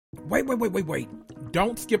Wait.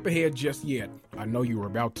 Don't skip ahead just yet. I know you were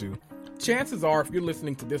about to. Chances are, if you're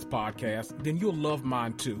listening to this podcast, then you'll love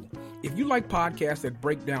mine too. If you like podcasts that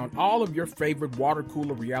break down all of your favorite water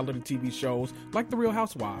cooler reality TV shows like The Real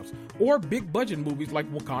Housewives, or big budget movies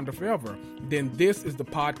like Wakanda Forever, then this is the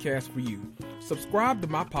podcast for you. Subscribe to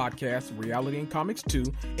my podcast, Reality and Comics 2,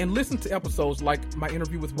 and listen to episodes like my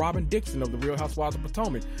interview with Robin Dixon of The Real Housewives of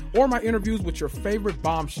Potomac, or my interviews with your favorite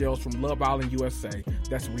bombshells from Love Island, USA.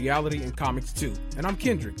 That's Reality and Comics 2. And I'm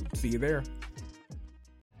Kendrick. See you there.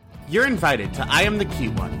 You're invited to I Am the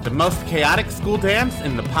Cute One, the most chaotic school dance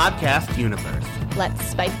in the podcast universe. Let's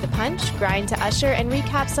spike the punch, grind to Usher, and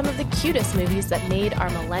recap some of the cutest movies that made our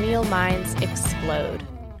millennial minds explode.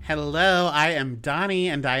 Hello, I am Donnie,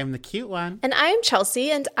 and I am the cute one. And I am Chelsea,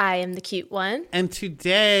 and I am the cute one. And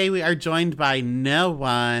today we are joined by no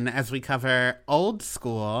one as we cover Old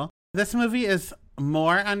School. This movie is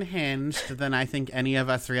more unhinged than I think any of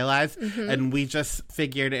us realized, and we just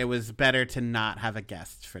figured it was better to not have a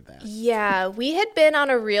guest for this. Yeah, we had been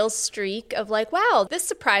on a real streak of like, wow, this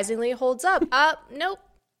surprisingly holds up. Nope,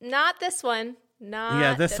 not this one.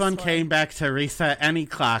 This one came back to reset any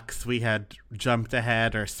clocks we had jumped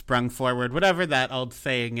ahead or sprung forward, whatever that old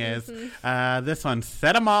saying is. This one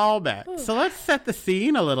set them all back. Ooh. So let's set the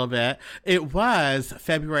scene a little bit. It was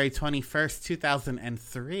February 21st,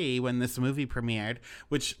 2003 when this movie premiered,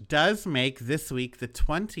 which does make this week the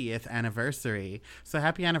 20th anniversary. So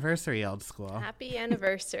happy anniversary, Old School. Happy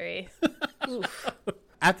anniversary. Oof.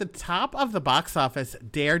 At the top of the box office,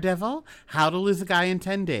 Daredevil, How to Lose a Guy in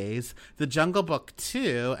 10 Days, The Jungle Book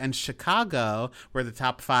 2, and Chicago were the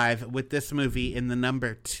top 5, with this movie in the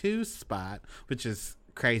number 2 spot, which is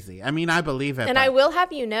crazy. I mean, I believe it. And I will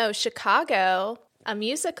have you know, Chicago, a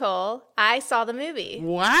musical, I saw the movie.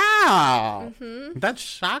 Wow. That's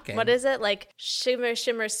shocking. What is it? Like Shimmer,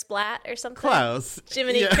 Shimmer, Splat or something? Close.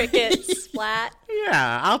 Jiminy Cricket, Splat.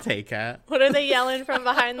 Yeah, I'll take it. What are they yelling from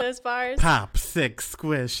behind those bars? Pop, sick,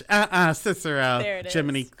 squish, Cicero, there it is.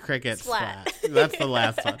 Jiminy Cricket, Splat. That's the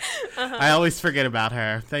last one. I always forget about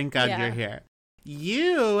her. Thank God you're here.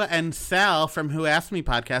 You and Sel from Who Asked Me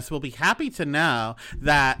podcast will be happy to know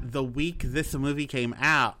that the week this movie came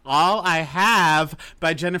out, All I Have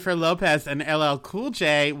by Jennifer Lopez and LL Cool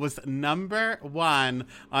J was number 1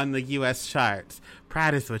 on the U.S. charts.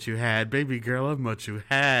 Pride is what you had, baby girl, I'm what you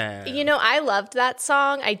had. You know, I loved that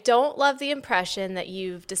song. I don't love the impression that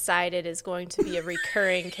you've decided is going to be a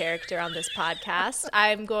recurring character on this podcast.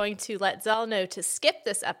 I'm going to let Zell know to skip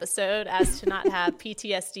this episode as to not have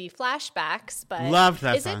PTSD flashbacks. But love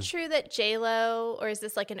that song. Is it true that J-Lo, or is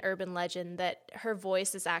this like an urban legend, that her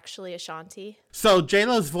voice is actually Ashanti? So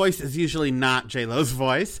J-Lo's voice is usually not J-Lo's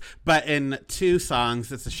voice, but in 2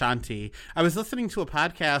 songs, it's Ashanti. I was listening to a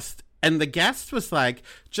podcast, and the guest was like,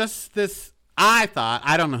 just this, I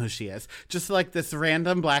don't know who she is, just like this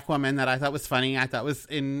random black woman that I thought was funny, I thought was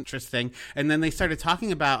interesting. And then they started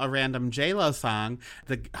talking about a random J-Lo song.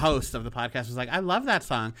 The host of the podcast was like, I love that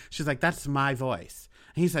song. She's like, that's my voice.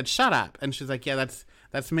 And he said, shut up. And she's like, yeah,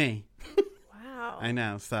 that's me. Wow. I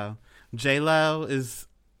know. So J-Lo is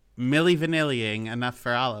Milli Vanilli-ing enough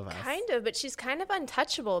for all of us. Kind of, but she's kind of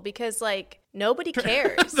untouchable because, like, nobody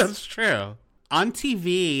cares. That's true. On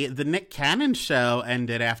TV, the Nick Cannon show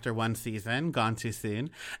ended after 1 season, gone too soon,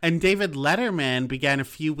 and David Letterman began a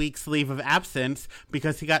few weeks' leave of absence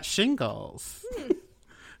because he got shingles.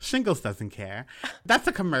 Shingles doesn't care. That's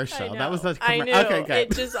a commercial. That was a commercial. I know. Okay,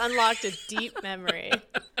 good. It just unlocked a deep memory.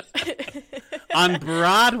 On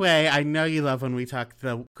Broadway, I know you love when we talk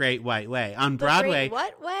The Great White Way. On Broadway. The Great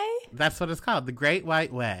what way? That's what it's called, The Great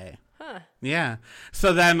White Way. Huh. Yeah.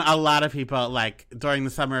 So then a lot of people, like, during the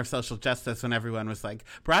summer of social justice, when everyone was like,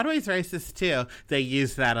 Broadway's racist too, they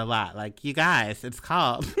used that a lot. Like, you guys, it's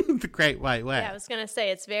called The Great White Way. Yeah, I was going to say,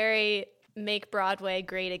 it's very Make Broadway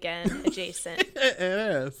Great Again adjacent. It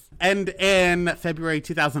is. And in February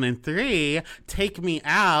 2003, Take Me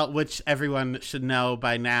Out, which everyone should know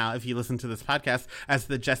by now if you listen to this podcast, as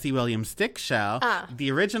the Jesse Williams Dick Show. The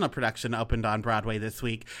original production opened on Broadway this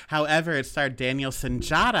week. However, it starred Daniel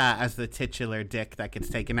Sunjata as the titular Dick that gets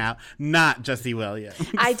taken out, not Jesse Williams.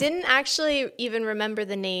 I didn't actually even remember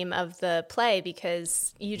the name of the play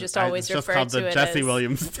because you just always refer to it as... It's just called the Jesse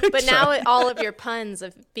Williams Dick But Show. now all of your puns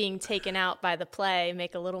of being taken out by the play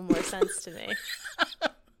make a little more sense to me.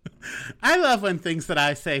 I love when things that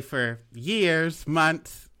I say for years,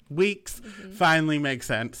 months, weeks finally make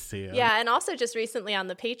sense to you. Yeah, and also just recently on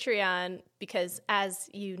the Patreon, because as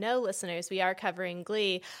you know, listeners, we are covering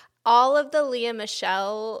Glee. all of the Lea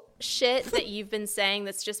Michele shit that you've been saying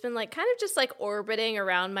that's just been like kind of just like orbiting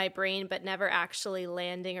around my brain but never actually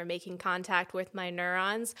landing or making contact with my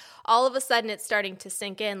neurons, all of a sudden it's starting to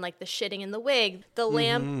sink in, like the shitting in the wig, the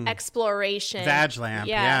lamp exploration. Vag lamp,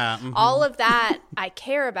 yeah. All of that I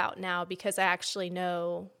care about now because I actually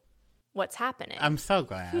know what's happening. I'm so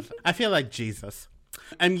glad. I feel like Jesus.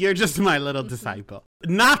 And you're just my little disciple.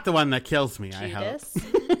 Not the one that kills me, Judas. I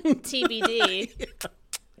hope. TBD. Yeah.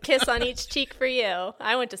 Kiss on each cheek for you.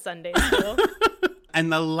 I went to Sunday school.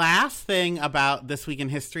 And the last thing about this week in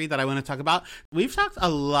history that I want to talk about, we've talked a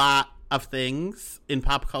lot of things in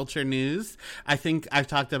pop culture news. I think I've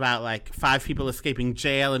talked about like 5 people escaping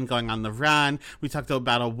jail and going on the run. We talked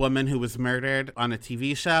about a woman who was murdered on a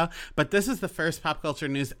TV show. But this is the first pop culture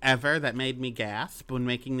news ever that made me gasp when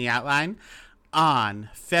making the outline. On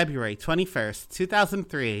February 21st,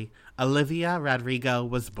 2003, Olivia Rodrigo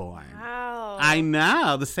was born. Wow. I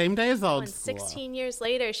know, the same day as old school. 16 years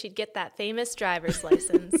later, she'd get that famous driver's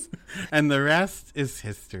license. And the rest is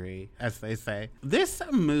history, as they say. This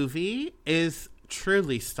movie is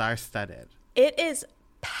truly star-studded. It is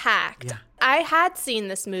packed. Yeah. I had seen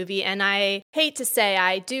this movie, and I hate to say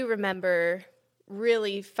I do remember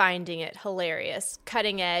really finding it hilarious,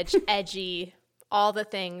 cutting edge, edgy, all the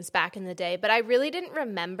things back in the day, but I really didn't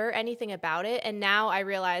remember anything about it. And now I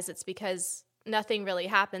realize it's because nothing really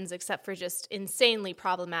happens except for just insanely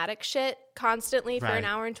problematic shit constantly for an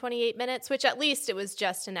hour and 28 minutes, which at least it was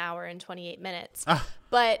just an hour and 28 minutes.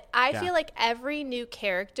 But I feel like every new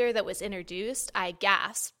character that was introduced, I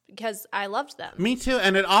gasped because I loved them. Me too.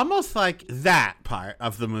 And it almost like that part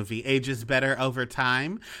of the movie ages better over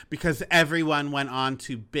time because everyone went on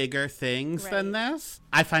to bigger things than this.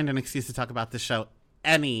 I find an excuse to talk about the show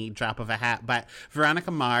any drop of a hat, but Veronica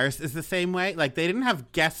Mars is the same way. Like, they didn't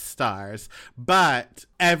have guest stars, but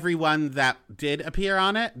everyone that did appear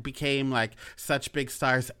on it became like such big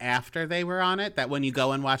stars after they were on it that when you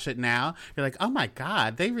go and watch it now, you're like, oh my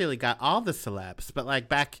God, they really got all the celebs. But like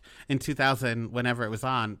back in 2000, whenever it was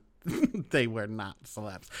on, they were not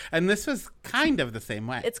celebs. And this was kind of the same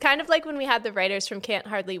way. It's kind of like when we had the writers from Can't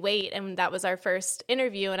Hardly Wait, and that was our first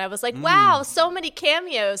interview, and I was like, wow, so many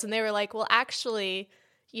cameos. And they were like, well, actually,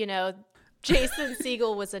 you know, Jason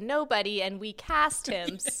Segel was a nobody, and we cast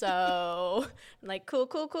him. So, I'm like, cool.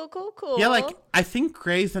 Yeah, like, I think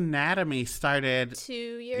Grey's Anatomy started 2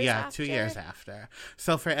 years after. 2 years after.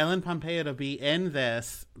 So for Ellen Pompeo to be in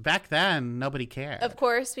this, back then, nobody cared. Of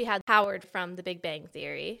course, we had Howard from The Big Bang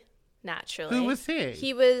Theory. Naturally. Who was he?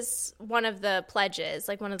 He was one of the pledges,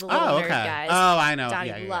 like one of the little nerd guys. Oh, I know.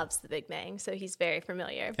 Donnie loves The Big Bang, so he's very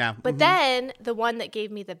familiar. Yeah. But then the one that gave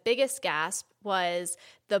me the biggest gasp was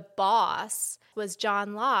the boss was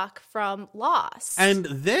John Locke from Lost. And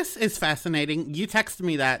this is fascinating. You texted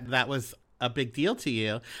me that was a big deal to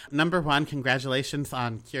you. Number 1, congratulations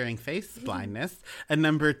on curing face blindness. And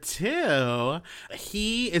number 2,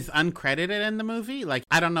 he is uncredited in the movie. Like,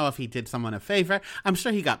 I don't know if he did someone a favor. I'm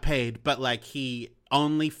sure he got paid, but like he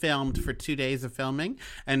only filmed for 2 days of filming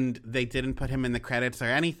and they didn't put him in the credits or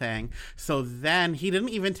anything. So then he didn't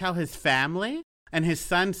even tell his family. And his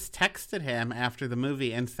sons texted him after the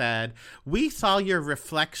movie and said, we saw your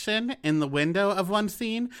reflection in the window of one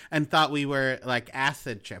scene and thought we were like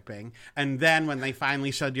acid tripping. And then when they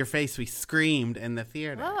finally showed your face, we screamed in the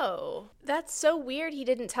theater. Oh, that's so weird. He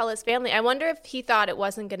didn't tell his family. I wonder if he thought it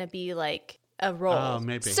wasn't going to be like a role. Oh,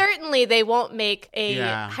 maybe. Certainly they won't make a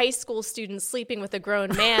high school student sleeping with a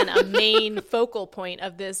grown man a main focal point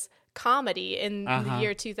of this comedy in the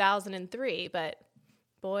year 2003, but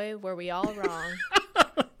boy, were we all wrong.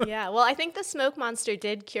 Yeah, well, I think the smoke monster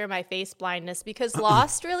did cure my face blindness because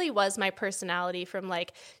Lost really was my personality from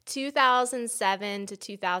like 2007 to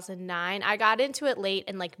 2009. I got into it late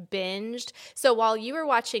and like binged. So while you were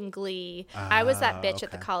watching Glee, I was that bitch at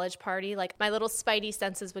the college party. Like my little spidey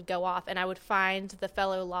senses would go off and I would find the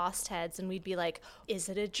fellow Lost heads and we'd be like, is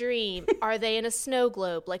it a dream? Are they in a snow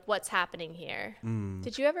globe? Like what's happening here?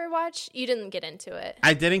 Did you ever watch? You didn't get into it.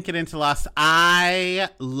 I didn't get into Lost. I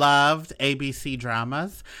loved ABC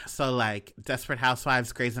dramas. So like Desperate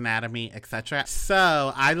Housewives, Grey's Anatomy, etc.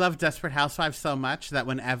 So I love Desperate Housewives so much that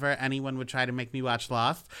whenever anyone would try to make me watch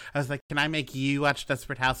Lost, I was like, can I make you watch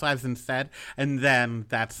Desperate Housewives instead? And then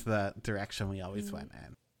that's the direction we always went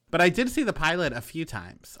in. But I did see the pilot a few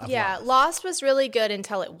times. Yeah, Lost was really good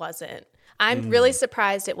until it wasn't. I'm really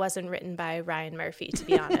surprised it wasn't written by Ryan Murphy, to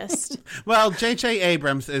be honest. Well, J.J.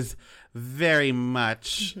 Abrams is very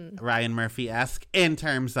much Ryan Murphy-esque in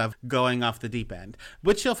terms of going off the deep end,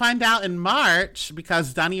 which you'll find out in March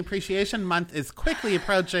because Donnie Appreciation Month is quickly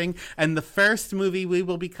approaching, and the first movie we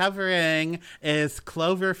will be covering is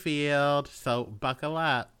Cloverfield, so buckle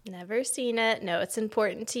up. Never seen it. No, it's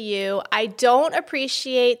important to you. I don't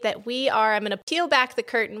appreciate that I'm going to peel back the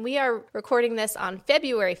curtain. We are recording this on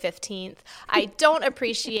February 15th. I don't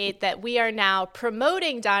appreciate that we are now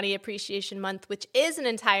promoting Donnie Appreciation Month, which is an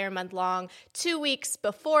entire month long, 2 weeks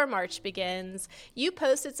before March begins. You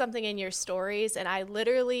posted something in your stories and I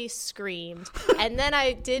literally screamed. And then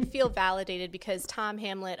I did feel validated because Tom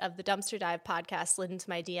Hamlet of the Dumpster Dive podcast slid into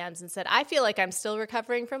my DMs and said, I feel like I'm still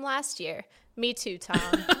recovering from last year. Me too,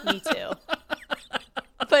 Tom. Me too.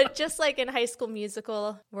 But just like in High School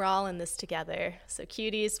Musical, we're all in this together. So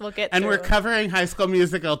cuties, we'll get and through. We're covering High School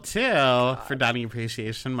Musical too for Donnie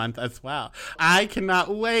Appreciation Month as well. I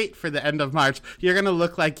cannot wait for the end of March. You're going to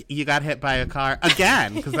look like you got hit by a car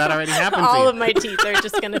again because that already happened to you. All of my teeth are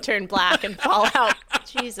just going to turn black and fall out.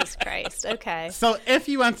 Jesus Christ. Okay. So if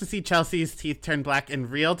you want to see Chelsea's teeth turn black in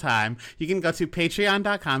real time, you can go to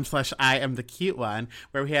patreon.com/IamTheCuteOne,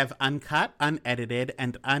 where we have uncut, unedited,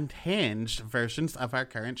 and unhinged versions of our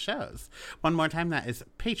current shows. One more time, that is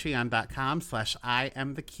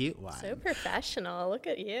patreon.com/IamTheCuteOne. So professional. Look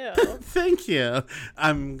at you. Thank you.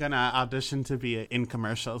 I'm going to audition to be in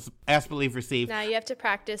commercials. Ask, Believe, Receive. Now you have to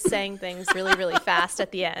practice saying things really, really fast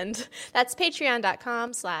at the end. That's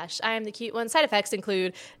patreon.com/IamTheCuteOne. Side effects include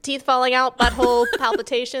teeth falling out, butthole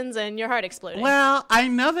palpitations, and your heart exploding. Well, I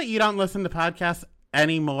know that you don't listen to podcasts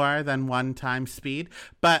any more than 1 time speed,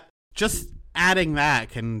 but just adding that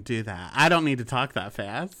can do that. I don't need to talk that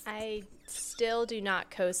fast. I still do not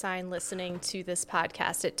co-sign listening to this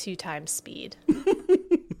podcast at 2 times speed.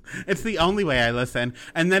 It's the only way I listen.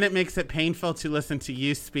 And then it makes it painful to listen to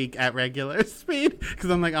you speak at regular speed because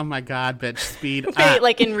I'm like, oh my God, bitch, speed up. Wait,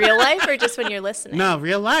 like in real life or just when you're listening? No,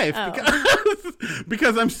 real life. Oh.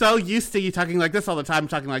 Because I'm so used to you talking like this all the time,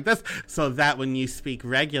 talking like this, so that when you speak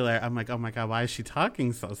regular, I'm like, oh my God, why is she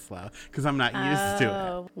talking so slow? Because I'm not used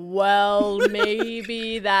to it. Well,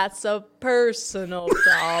 maybe that's a personal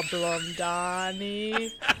problem,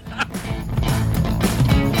 Donnie.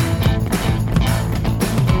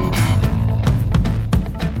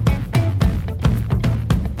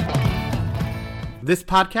 This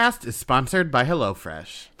podcast is sponsored by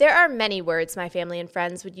HelloFresh. There are many words my family and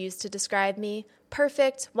friends would use to describe me.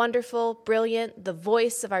 Perfect, wonderful, brilliant, the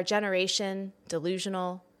voice of our generation,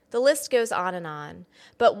 delusional. The list goes on and on.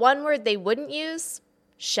 But one word they wouldn't use?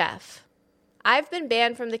 Chef. I've been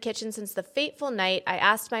banned from the kitchen since the fateful night I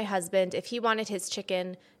asked my husband if he wanted his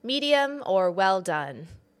chicken medium or well done.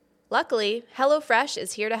 Luckily, HelloFresh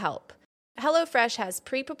is here to help. HelloFresh has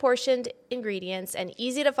pre-proportioned ingredients and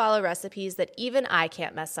easy-to-follow recipes that even I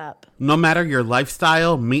can't mess up. No matter your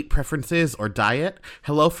lifestyle, meat preferences, or diet,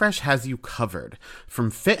 HelloFresh has you covered.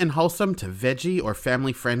 From fit and wholesome to veggie or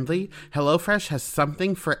family-friendly, HelloFresh has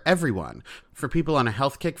something for everyone. For people on a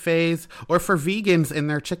health kick phase, or for vegans in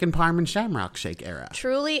their chicken parm and shamrock shake era.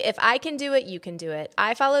 Truly, if I can do it, you can do it.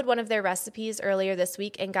 I followed one of their recipes earlier this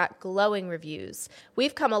week and got glowing reviews.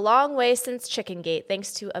 We've come a long way since Chickengate,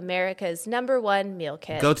 thanks to America's #1 meal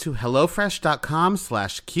kit. Go to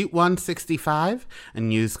HelloFresh.com/cute165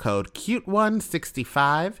 and use code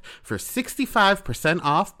cute165 for 65%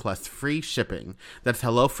 off plus free shipping. That's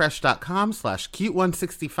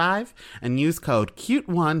HelloFresh.com/cute165 and use code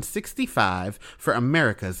cute165 for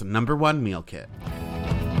America's #1 meal kit.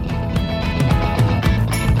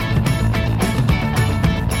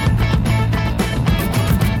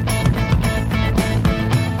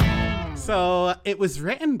 So it was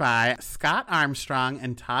written by Scott Armstrong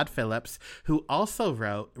and Todd Phillips, who also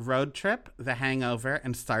wrote Road Trip, The Hangover,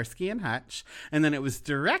 and Starsky and Hutch. And then it was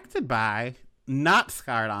directed by not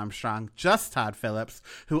Scott Armstrong, just Todd Phillips,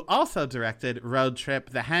 who also directed Road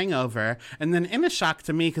Trip, The Hangover, and then in a shock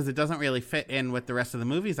to me, because it doesn't really fit in with the rest of the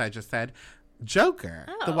movies I just said, Joker,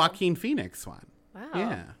 the Joaquin Phoenix one. Wow.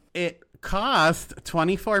 Yeah. It cost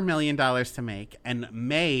 $24 million to make and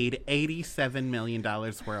made $87 million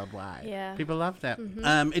worldwide. Yeah. People loved it.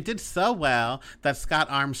 Mm-hmm. It did so well that Scott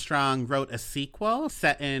Armstrong wrote a sequel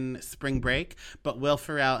set in spring break, but Will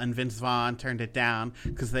Ferrell and Vince Vaughn turned it down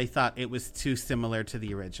because they thought it was too similar to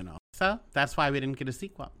the original. So that's why we didn't get a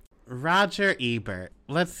sequel. Roger Ebert.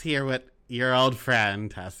 Let's hear what your old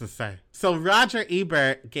friend has to say. So Roger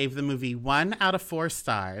Ebert gave the movie 1 out of 4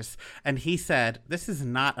 stars, and he said, this is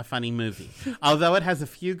not a funny movie, although it has a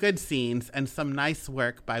few good scenes and some nice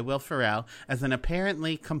work by Will Ferrell as an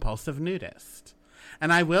apparently compulsive nudist.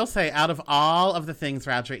 And I will say, out of all of the things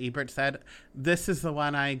Roger Ebert said, this is the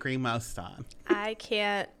one I agree most on. I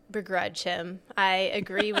can't begrudge him. I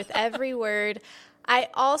agree with every word. I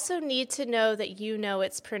also need to know that you know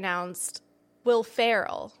it's pronounced Will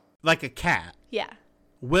Ferrell. Like a cat. Yeah.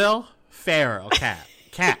 Will Ferrell, cat.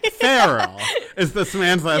 Cat Ferrell is this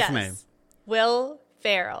man's last name. Will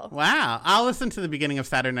Ferrell. Wow. I'll listen to the beginning of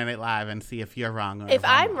Saturday Night Live and see if you're wrong. Or if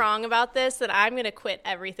I'm wrong about this, then I'm going to quit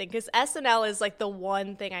everything because SNL is like the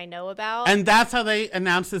one thing I know about. And that's how they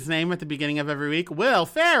announce his name at the beginning of every week. Will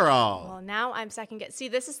Ferrell. Well, now I'm second guess. See,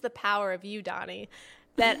 this is the power of you, Donnie,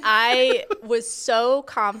 that I was so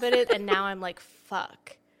confident and now I'm like,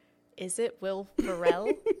 fuck. Is it Will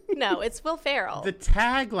Ferrell? No, it's Will Ferrell. The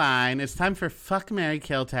tagline, it's time for Fuck, Marry,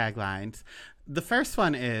 Kill taglines. The first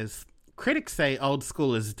one is, critics say old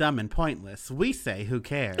school is dumb and pointless. We say, who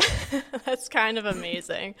cares? That's kind of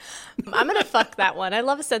amazing. I'm going to fuck that one. I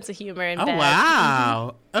love a sense of humor in bed. Oh,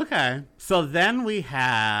 wow. Okay. So then we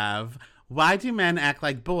have, why do men act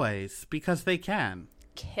like boys? Because they can.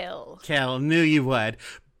 Kill. Knew you would.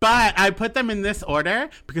 But I put them in this order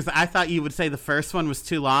because I thought you would say the first one was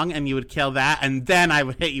too long and you would kill that. And then I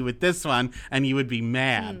would hit you with this one and you would be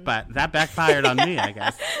mad. But that backfired on me, I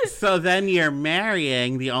guess. So then you're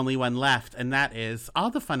marrying the only one left. And that is all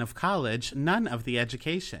the fun of college, none of the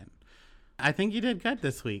education. I think you did good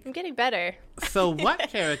this week. I'm getting better. So what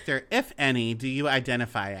character, if any, do you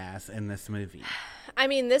identify as in this movie? I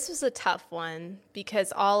mean, this was a tough one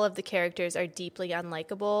because all of the characters are deeply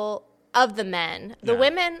unlikable. Of the men. The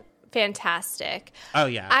women, fantastic. Oh,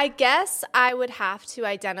 yeah. I guess I would have to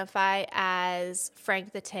identify as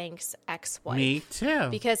Frank the Tank's ex-wife. Me too.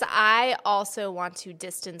 Because I also want to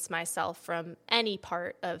distance myself from any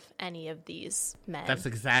part of any of these men. That's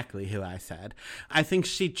exactly who I said. I think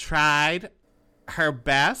she tried her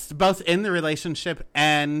best, both in the relationship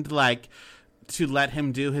and, like, to let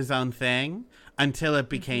him do his own thing. Until it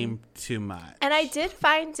became too much. And I did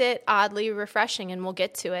find it oddly refreshing, and we'll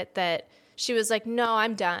get to it, that she was like, no,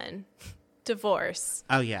 I'm done. Divorce.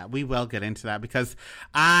 Oh, yeah, we will get into that because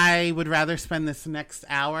I would rather spend this next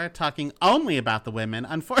hour talking only about the women.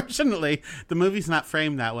 Unfortunately, the movie's not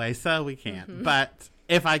framed that way, so we can't. But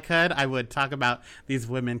if I could, I would talk about these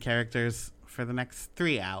women characters for the next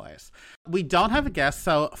 3 hours. We don't have a guest,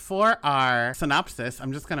 so for our synopsis,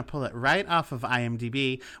 I'm just going to pull it right off of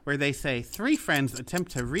IMDb, where they say 3 friends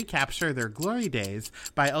attempt to recapture their glory days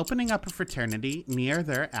by opening up a fraternity near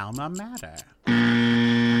their alma mater.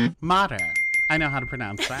 Mater. I know how to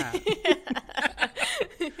pronounce that.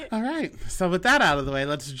 All right, so with that out of the way,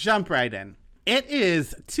 let's jump right in. It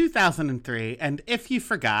is 2003, and if you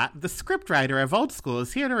forgot, the scriptwriter of Old School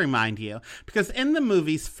is here to remind you, because in the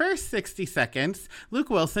movie's first 60 seconds,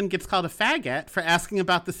 Luke Wilson gets called a faggot for asking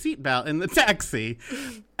about the seatbelt in the taxi.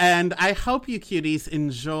 And I hope you cuties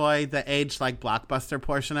enjoy the age-like blockbuster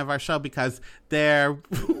portion of our show, because there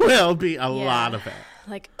will be a lot of it.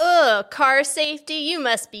 Like, car safety, you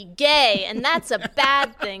must be gay. And that's a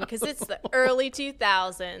bad thing because it's the early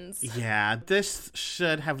 2000s. Yeah, this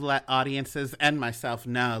should have let audiences and myself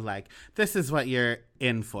know, like, this is what you're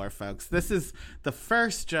in for, folks. This is the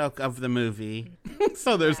first joke of the movie.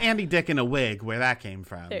 So there's Andy Dick in a wig, where that came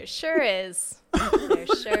from. There sure is. There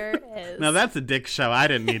sure is. Now, that's a Dick show I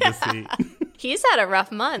didn't need to see. He's had a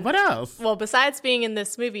rough month. What else? Well, besides being in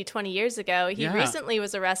this movie 20 years ago, he recently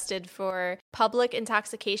was arrested for public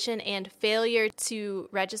intoxication and failure to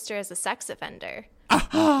register as a sex offender.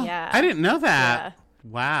 Yeah. I didn't know that. Yeah.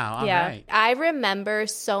 Wow. All right. I remember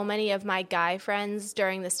so many of my guy friends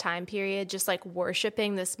during this time period just like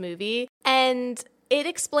worshiping this movie. And it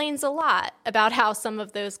explains a lot about how some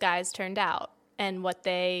of those guys turned out and what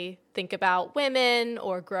they think about women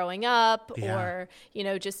or growing up or, you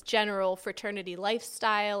know, just general fraternity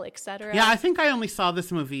lifestyle, etc. Yeah, I think I only saw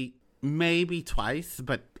this movie maybe twice,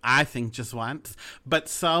 but I think just once. But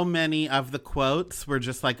so many of the quotes were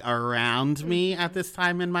just like around me at this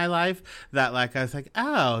time in my life that like I was like,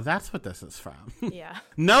 oh, that's what this is from. Yeah.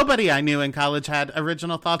 Nobody I knew in college had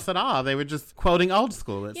original thoughts at all. They were just quoting Old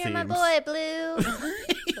School, it You're seems. my boy, Blue.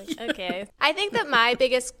 Okay. I think that my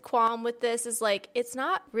biggest qualm with this is like, it's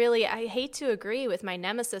not really, I hate to agree with my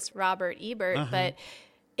nemesis, Robert Ebert, but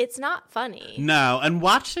it's not funny. No, and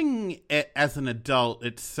watching it as an adult,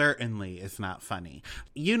 it certainly is not funny.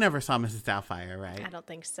 You never saw Mrs. Doubtfire, right? I don't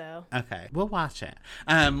think so. Okay, we'll watch it.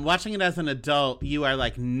 Watching it as an adult, you are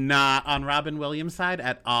like not on Robin Williams' side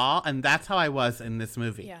at all, and that's how I was in this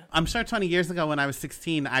movie. Yeah. I'm sure 20 years ago when I was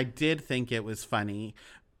 16, I did think it was funny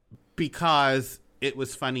because it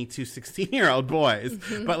was funny to 16-year-old boys.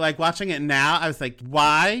 But like watching it now, I was like,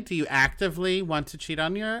 why do you actively want to cheat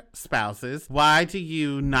on your spouses? Why do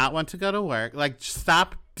you not want to go to work? Like,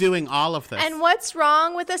 stop doing all of this. And what's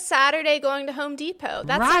wrong with a Saturday going to Home Depot?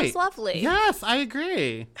 That sounds lovely. Yes, I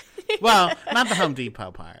agree. Well, not the Home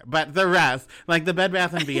Depot part, but the rest, like the Bed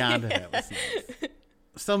Bath & Beyond of it was nice.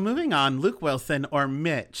 So moving on, Luke Wilson, or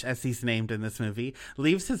Mitch, as he's named in this movie,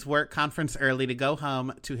 leaves his work conference early to go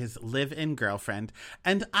home to his live-in girlfriend.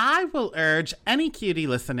 And I will urge any cutie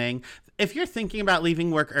listening, if you're thinking about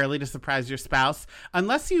leaving work early to surprise your spouse,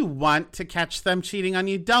 unless you want to catch them cheating on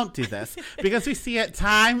you, don't do this. Because we see it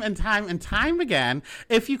time and time and time again.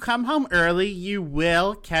 If you come home early, you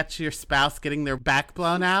will catch your spouse getting their back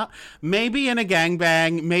blown out. Maybe in a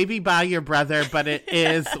gangbang, maybe by your brother, but it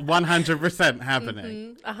is 100%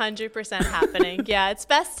 happening. 100% happening. Yeah, it's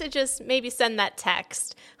best to just maybe send that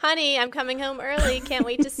text. Honey, I'm coming home early. Can't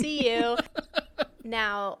wait to see you.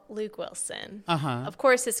 Now, Luke Wilson. Of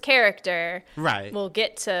course, his character. Right. We'll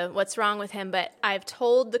get to what's wrong with him, but I've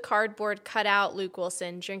told the cardboard cutout Luke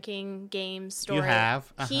Wilson drinking game story. You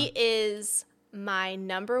have? He is my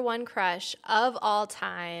number one crush of all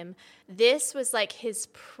time. This was like his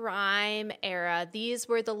prime era. These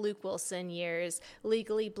were the Luke Wilson years.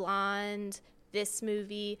 Legally Blonde, this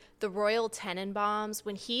movie, The Royal Tenenbaums.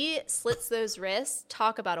 When he slits those wrists,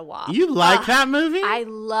 talk about a wop. You like that movie? I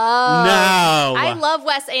love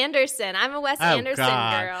Wes Anderson. I'm a Wes Anderson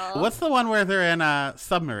girl. What's the one where they're in a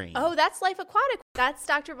submarine? Oh, that's Life Aquatic. That's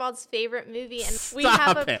Dr. Bald's favorite movie. And we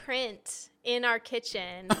have a print in our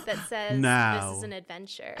kitchen that says, This is an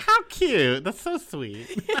adventure. How cute. That's so sweet.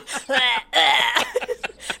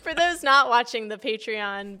 For those not watching the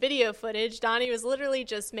Patreon video footage, Donnie was literally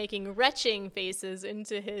just making retching faces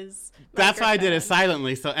into his That's microphone. why I did it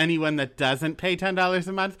silently, so anyone that doesn't pay $10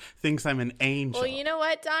 a month thinks I'm an angel. Well, you know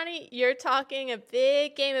what, Donnie? You're talking a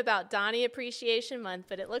big game about Donnie Appreciation Month,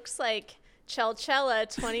 but it looks like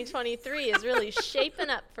Chelchella 2023 is really shaping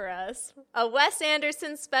up for us. A Wes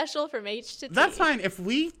Anderson special from H to T. That's fine. If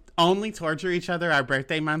we only torture each other our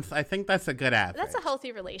birthday months, I think that's a good average. That's a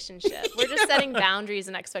healthy relationship. We're just setting boundaries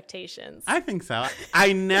and expectations. I think so.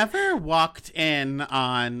 I never walked in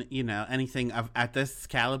on, anything at this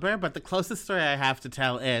caliber, but the closest story I have to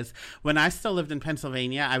tell is when I still lived in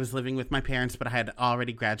Pennsylvania, I was living with my parents, but I had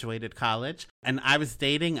already graduated college, and I was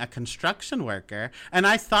dating a construction worker, and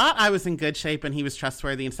I thought I was in good shape and he was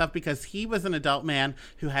trustworthy and stuff because he was an adult man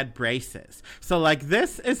who had braces. So,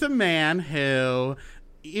 this is a man who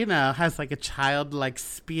has a childlike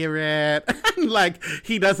spirit.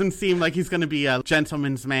 He doesn't seem like he's going to be a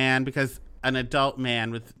gentleman's man because an adult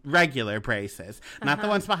man with regular braces, not the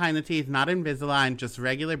ones behind the teeth, not Invisalign, just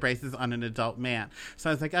regular braces on an adult man.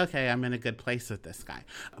 So I was like, okay, I'm in a good place with this guy.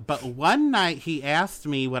 But one night he asked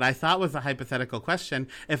me what I thought was a hypothetical question,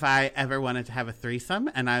 if I ever wanted to have a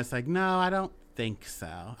threesome. And I was like, no, I don't think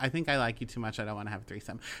so. I think I like you too much. I don't want to have a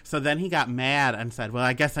threesome. So then he got mad and said, well,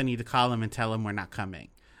 I guess I need to call him and tell him we're not coming.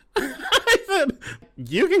 I said,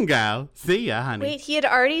 you can go. See ya, honey. Wait, he had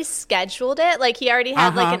already scheduled it? He already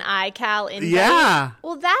had an iCal invite? Yeah.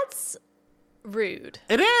 Well, that's rude.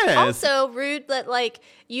 It is. Also rude that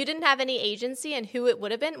you didn't have any agency in who it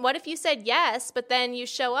would have been. What if you said yes, but then you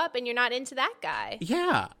show up and you're not into that guy?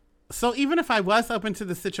 Yeah. So even if I was open to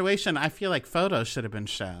the situation, I feel like photos should have been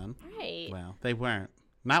shown. Right. Well, they weren't.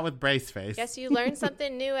 Not with brace face. Guess you learn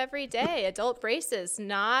something new every day. Adult braces,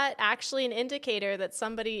 not actually an indicator that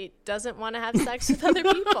somebody doesn't want to have sex with other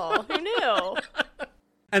people. Who knew?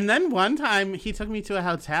 And then one time he took me to a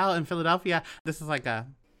hotel in Philadelphia. This is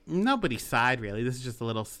nobody's side, really. This is just a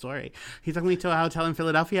little story. He took me to a hotel in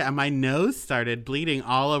Philadelphia and my nose started bleeding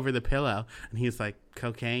all over the pillow. And he was like,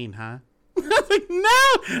 cocaine, huh? I was like,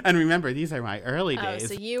 no. And remember, these are my early days.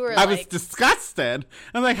 So you were I was disgusted.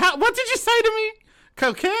 I'm like, what did you say to me?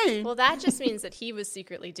 Cocaine. Well, that just means that he was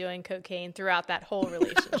secretly doing cocaine throughout that whole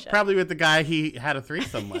relationship. Probably with the guy he had a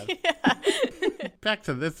threesome with. Back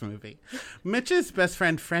to this movie. Mitch's best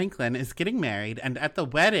friend Franklin is getting married, and at the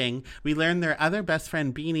wedding, we learn their other best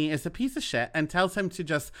friend Beanie is a piece of shit and tells him to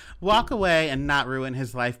just walk away and not ruin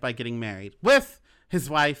his life by getting married with his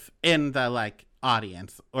wife in the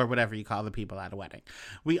audience, or whatever you call the people at a wedding.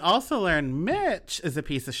 We also learn Mitch is a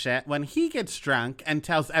piece of shit when he gets drunk and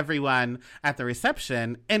tells everyone at the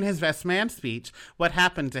reception in his best man speech what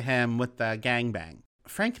happened to him with the gangbang.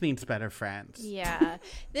 Frank needs better friends. Yeah.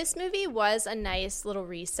 This movie was a nice little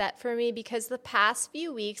reset for me because the past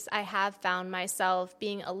few weeks I have found myself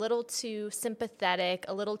being a little too sympathetic,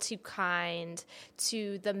 a little too kind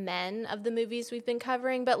to the men of the movies we've been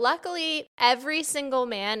covering. But luckily, every single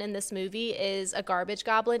man in this movie is a garbage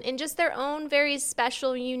goblin in just their own very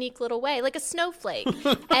special, unique little way, like a snowflake.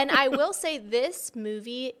 And I will say this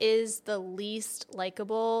movie is the least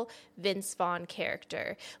likable Vince Vaughn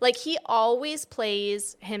character. He always plays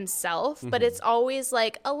plays himself, but it's always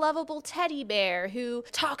like a lovable teddy bear who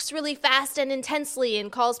talks really fast and intensely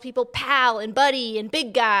and calls people pal and buddy and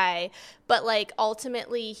big guy. But like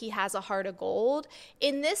ultimately he has a heart of gold.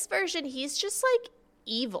 In this version, he's just like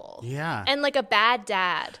evil. Yeah. And like a bad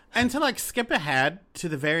dad. And to like skip ahead to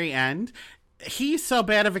the very end, he's so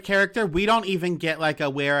bad of a character, we don't even get like a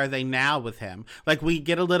where are they now with him. Like we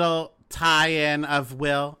get a little tie-in of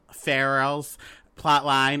Will Ferrell's plot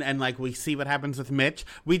line and like we see what happens with Mitch.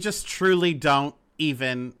 We just truly don't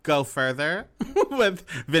even go further with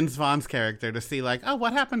Vince Vaughn's character to see like, oh,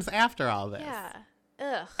 what happens after all this? Yeah.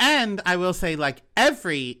 Ugh. And I will say, like,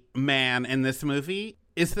 every man in this movie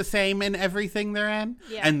is the same in everything they're in.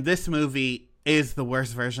 Yeah. And this movie is the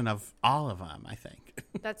worst version of all of them, I think.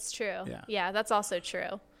 That's true. Yeah. Yeah, that's also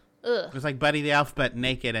true. Ugh. It was like Buddy the Elf, but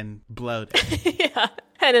naked and bloated. Yeah.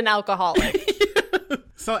 And an alcoholic.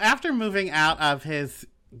 So after moving out of his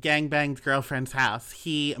gangbanged girlfriend's house,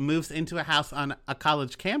 he moves into a house on a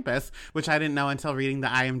college campus, which I didn't know until reading the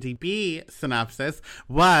IMDb synopsis,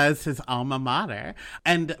 was his alma mater.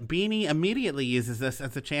 And Beanie immediately uses this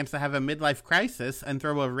as a chance to have a midlife crisis and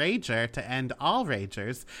throw a rager to end all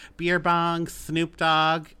ragers, beer bong, Snoop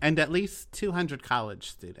Dogg, and at least 200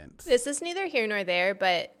 college students. This is neither here nor there,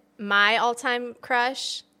 but my all-time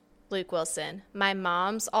crush, Luke Wilson. My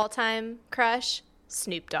mom's all-time crush,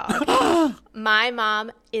 Snoop Dogg. My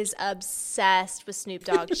mom is obsessed with Snoop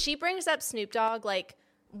Dogg. She brings up Snoop Dogg like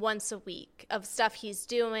once a week of stuff he's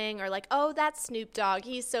doing, or like, oh, that's Snoop Dogg.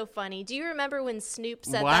 He's so funny. Do you remember when Snoop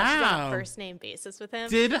said that she's on a first name basis with him?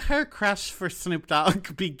 Did her crush for Snoop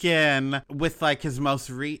Dogg begin with like his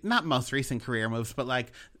not most recent career moves, but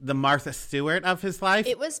like the Martha Stewart of his life?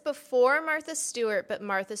 It was before Martha Stewart, but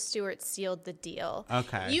Martha Stewart sealed the deal.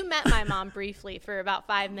 Okay. You met my mom briefly for about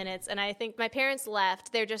 5 minutes, and I think my parents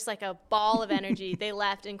left. They're just like a ball of energy. They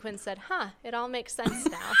left, and Quinn said, it all makes sense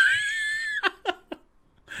now.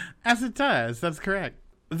 As it does. That's correct.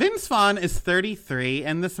 Vince Vaughn is 33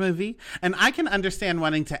 in this movie, and I can understand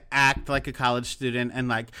wanting to act like a college student and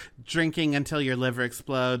like drinking until your liver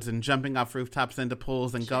explodes and jumping off rooftops into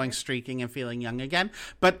pools and going streaking and feeling young again.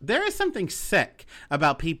 But there is something sick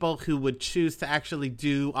about people who would choose to actually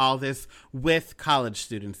do all this with college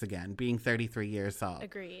students again, being 33 years old.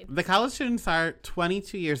 Agreed. The college students are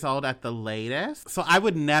 22 years old at the latest, so I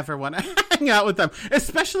would never want to hang out with them,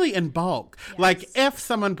 especially in bulk. Yes. Like if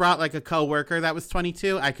someone brought like a coworker that was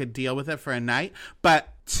 22, I could deal with it for a night, but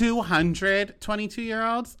 200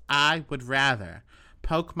 22-year-olds, I would rather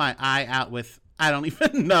poke my eye out with, I don't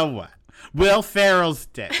even know what, Will Ferrell's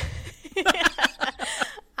dick.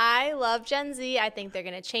 I love Gen Z. I think they're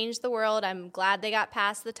going to change the world. I'm glad they got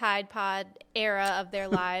past the Tide Pod era of their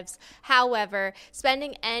lives. However,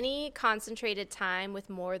 spending any concentrated time with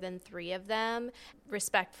more than 3 of them,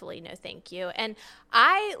 respectfully, no thank you. And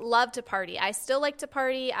I love to party. I still like to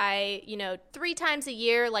party. I, 3 times a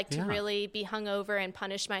year like to really be hungover and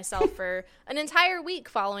punish myself for an entire week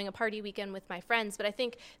following a party weekend with my friends. But I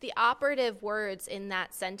think the operative words in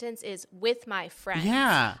that sentence is with my friends.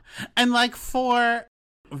 Yeah. And like for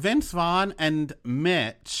Vince Vaughn and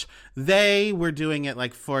Mitch, they were doing it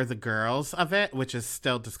like for the girls of it, which is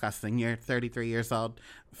still disgusting. You're 33 years old.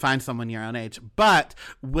 Find someone your own age. But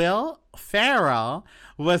Will Ferrell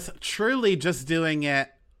was truly just doing it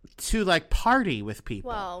to like party with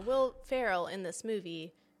people. Well, Will Ferrell in this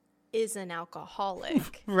movie is an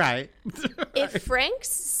alcoholic. Right. If Frank's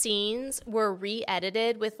scenes were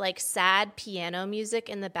re-edited with like sad piano music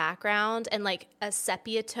in the background and like a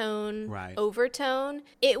sepia tone overtone,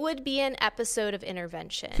 it would be an episode of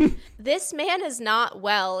Intervention. This man is not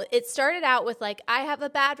well. It started out with like, I have a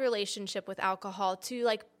bad relationship with alcohol, to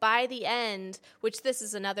like by the end, which this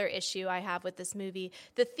is another issue I have with this movie,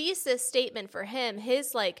 the thesis statement for him,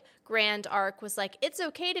 his like grand arc was like, it's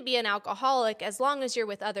okay to be an alcoholic as long as you're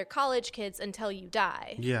with other college kids until you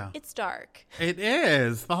die. Yeah. It's dark. It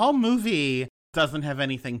is. The whole movie doesn't have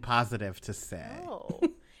anything positive to say. Oh.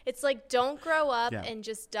 It's like, don't grow up and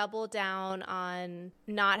just double down on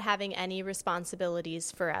not having any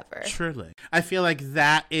responsibilities forever. Truly. I feel like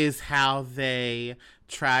that is how they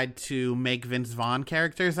tried to make Vince Vaughn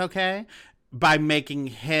characters okay, by making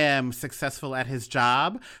him successful at his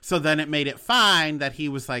job. So then it made it fine that he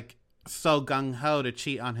was like so gung-ho to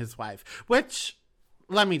cheat on his wife, which,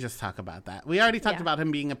 let me just talk about that. We already talked about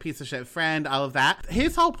him being a piece of shit friend, all of that.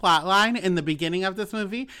 His whole plot line in the beginning of this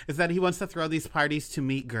movie is that he wants to throw these parties to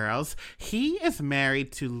meet girls. He is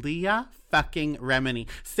married to Leah fucking Remini.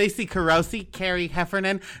 Stacey Carosi, Carrie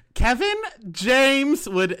Heffernan. Kevin James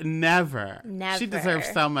would never. Never. She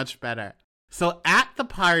deserves so much better. So at the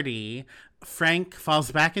party, Frank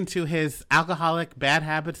falls back into his alcoholic bad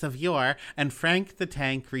habits of yore, and Frank the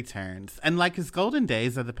Tank returns. And like his golden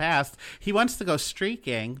days of the past, he wants to go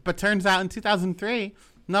streaking, but turns out in 2003,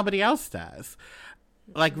 nobody else does.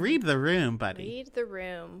 Like, read the room, buddy. Read the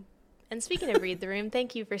room. And speaking of read the room,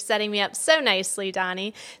 thank you for setting me up so nicely,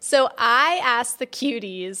 Donnie. So I asked the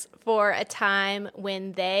cuties for a time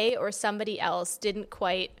when they or somebody else didn't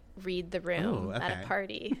quite read the room at a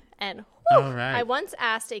party. And I once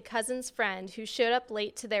asked a cousin's friend who showed up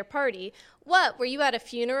late to their party, "What, were you at a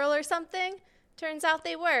funeral or something?" Turns out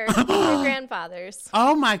they were their grandfathers.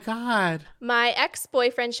 Oh, my God. My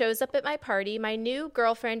ex-boyfriend shows up at my party. My new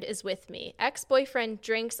girlfriend is with me. Ex-boyfriend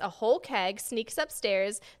drinks a whole keg, sneaks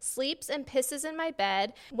upstairs, sleeps and pisses in my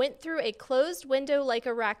bed, went through a closed window like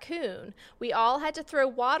a raccoon. We all had to throw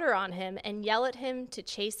water on him and yell at him to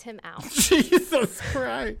chase him out. Jesus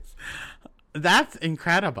Christ. That's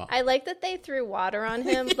incredible. I like that they threw water on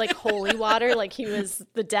him, like holy water, like he was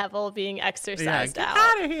the devil being exorcised Get out.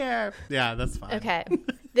 out of here. Yeah, that's fine. Okay.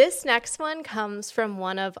 This next one comes from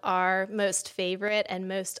one of our most favorite and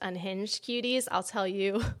most unhinged cuties. I'll tell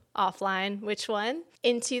you offline which one.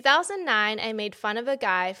 In 2009, I made fun of a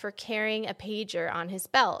guy for carrying a pager on his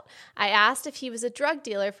belt. I asked if he was a drug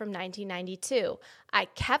dealer from 1992. I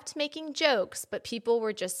kept making jokes, but people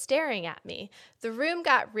were just staring at me. The room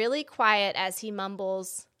got really quiet as he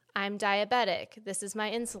mumbles, "I'm diabetic. This is my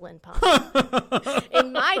insulin pump."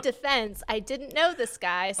 In my defense, I didn't know this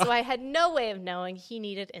guy, so I had no way of knowing he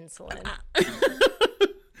needed insulin.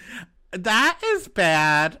 That is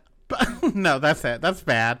bad. No, that's it. That's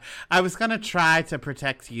bad. I was going to try to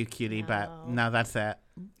protect you, cutie, but no, that's it.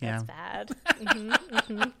 Yeah. That's bad.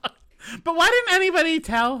 Mm-hmm. But why didn't anybody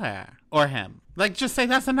tell her or him? Like, just say,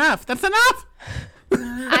 that's enough. That's enough.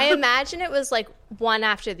 I imagine it was like one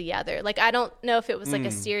after the other. Like, I don't know if it was like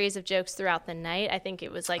a series of jokes throughout the night. I think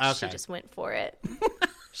it was like she just went for it.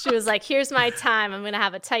 She was like, "Here's my time. I'm going to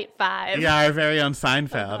have a tight 5. Yeah, our very own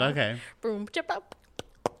Seinfeld. Okay. Boom, chip up.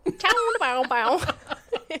 Bow, bow.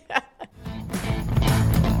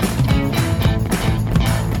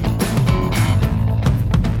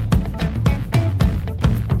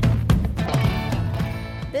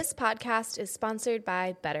 This podcast is sponsored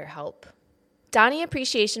by BetterHelp. Donnie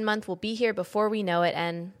Appreciation Month will be here before we know it,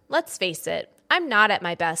 and let's face it, I'm not at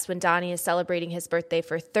my best when Donnie is celebrating his birthday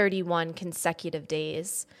for 31 consecutive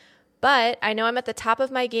days. But I know I'm at the top of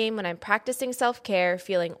my game when I'm practicing self-care,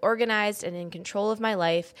 feeling organized and in control of my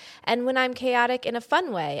life, and when I'm chaotic in a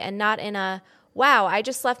fun way and not in a, "Wow, I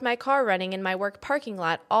just left my car running in my work parking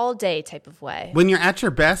lot all day" type of way. When you're at your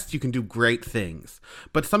best, you can do great things.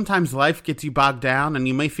 But sometimes life gets you bogged down and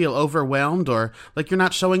you may feel overwhelmed or like you're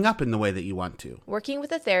not showing up in the way that you want to. Working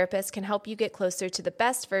with a therapist can help you get closer to the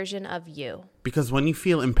best version of you. Because when you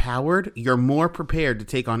feel empowered, you're more prepared to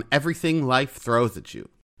take on everything life throws at you.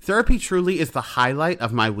 Therapy truly is the highlight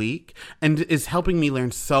of my week and is helping me learn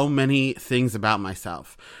so many things about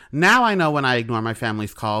myself. Now I know when I ignore my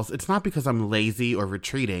family's calls, it's not because I'm lazy or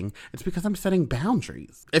retreating, it's because I'm setting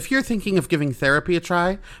boundaries. If you're thinking of giving therapy a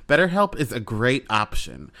try, BetterHelp is a great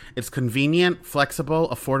option. It's convenient, flexible,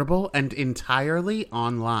 affordable, and entirely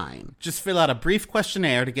online. Just fill out a brief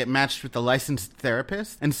questionnaire to get matched with a licensed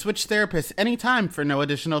therapist and switch therapists anytime for no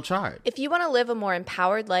additional charge. If you want to live a more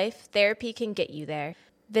empowered life, therapy can get you there.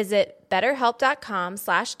 Visit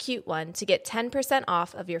betterhelp.com/cute1 to get 10%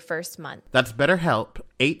 off of your first month. That's BetterHelp,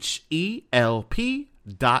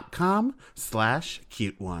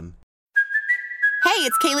 HELP.com/cute1. Hey,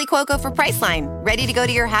 it's Kaylee Cuoco for Priceline. Ready to go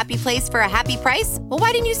to your happy place for a happy price? Well,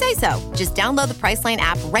 why didn't you say so? Just download the Priceline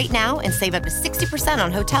app right now and save up to 60%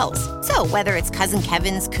 on hotels. So whether it's Cousin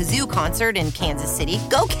Kevin's Kazoo Concert in Kansas City,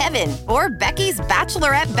 go Kevin, or Becky's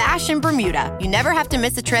Bachelorette Bash in Bermuda, you never have to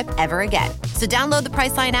miss a trip ever again. So download the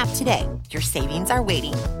Priceline app today. Your savings are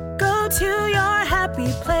waiting. Go to your happy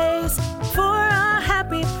place for a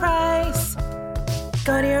happy price.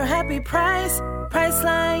 Go to your happy price,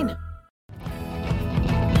 Priceline.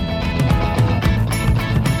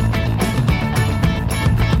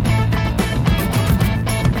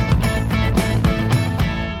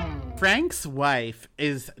 Frank's wife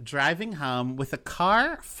is driving home with a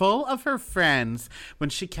car full of her friends when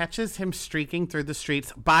she catches him streaking through the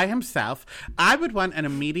streets by himself. I would want an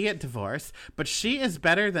immediate divorce, but she is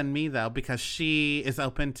better than me, though, because she is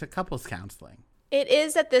open to couples counseling. It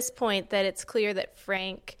is at this point that it's clear that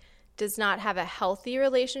Frank does not have a healthy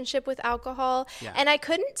relationship with alcohol. Yeah. And I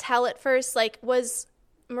couldn't tell at first, like, was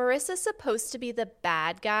Marissa supposed to be the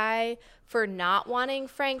bad guy for not wanting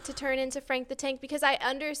Frank to turn into Frank the Tank? Because I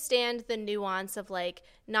understand the nuance of like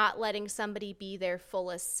not letting somebody be their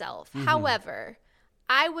fullest self. Mm-hmm. However,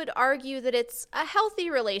 I would argue that it's a healthy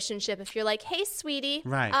relationship if you're like, hey, sweetie,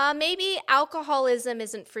 Right. maybe alcoholism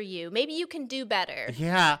isn't for you. Maybe you can do better.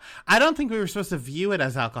 Yeah. I don't think we were supposed to view it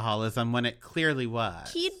as alcoholism when it clearly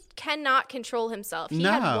was. He cannot control himself. He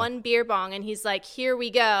No. had one beer bong and he's like, here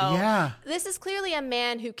we go. Yeah. This is clearly a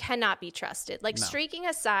man who cannot be trusted. Like, streaking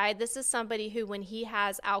aside, this is somebody who, when he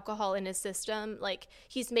has alcohol in his system, like,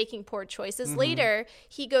 he's making poor choices. Mm-hmm. Later,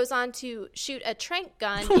 he goes on to shoot a tranq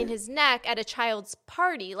gun in his neck at a child's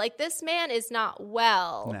party. Like, this man is not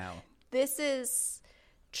well. No. This is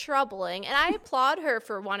troubling. And I applaud her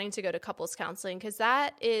for wanting to go to couples counseling, because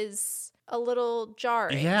that is a little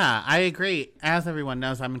jarring. Yeah, I agree. As everyone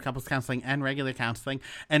knows, I'm in couples counseling and regular counseling,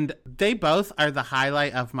 and they both are the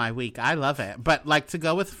highlight of my week. I love it. But like, to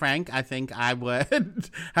go with Frank, I think I would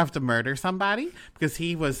have to murder somebody because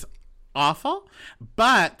he was awful.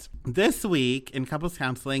 But this week in couples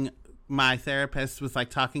counseling, my therapist was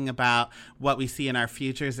like talking about what we see in our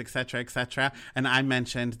futures, et cetera, and I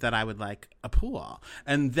mentioned that I would like a pool.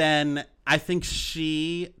 And then I think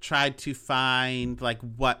she tried to find like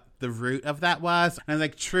what the root of that was. And I was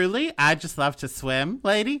like, truly, I just love to swim,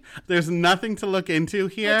 lady. There's nothing to look into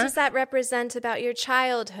here. What does that represent about your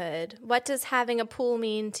childhood? What does having a pool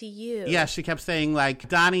mean to you? Yeah, she kept saying, like,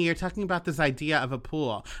 Donnie, you're talking about this idea of a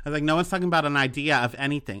pool. I was like, no one's talking about an idea of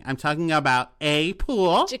anything. I'm talking about a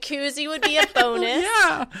pool. Jacuzzi would be a bonus.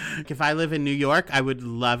 Yeah. If I live in New York, I would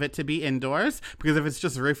love it to be indoors, because if it's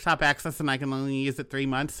just rooftop access and I can only use it 3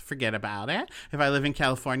 months, forget about it. If I live in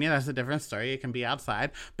California, that's a different story. It can be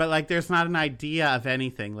outside. But like, there's not an idea of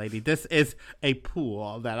anything, lady. This is a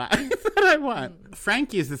pool that I want.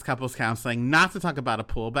 Frank uses couples counseling not to talk about a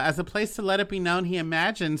pool, but as a place to let it be known he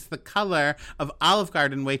imagines the color of Olive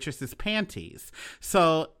Garden waitress's panties.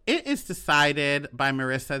 So it is decided by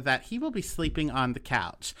Marissa that he will be sleeping on the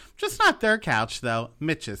couch. Just not their couch, though,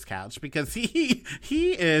 Mitch's couch, because he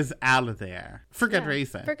is out of there for good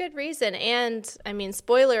reason. For good reason. And, I mean,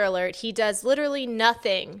 spoiler alert, he does literally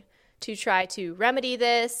nothing to try to remedy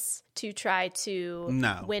this, to try to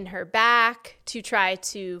win her back, to try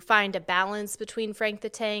to find a balance between Frank the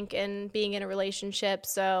Tank and being in a relationship.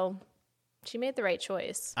 So she made the right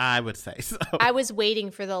choice. I would say so. I was waiting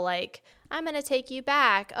for the, like, I'm going to take you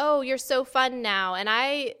back. Oh, you're so fun now. And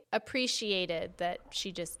I appreciated that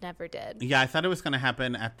she just never did. Yeah, I thought it was going to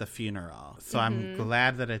happen at the funeral. So I'm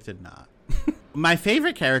glad that it did not. My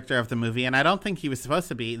favorite character of the movie, and I don't think he was supposed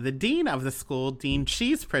to be, the dean of the school, Dean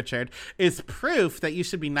Cheese Pritchard, is proof that you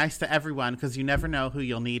should be nice to everyone because you never know who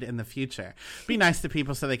you'll need in the future. Be nice to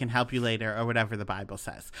people so they can help you later, or whatever the Bible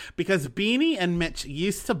says. Because Beanie and Mitch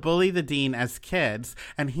used to bully the dean as kids,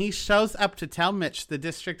 and he shows up to tell Mitch the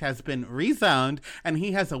district has been rezoned and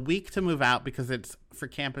he has a week to move out because it's for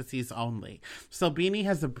campuses only. So Beanie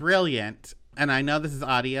has a brilliant, and I know this is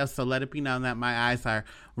audio, so let it be known that my eyes are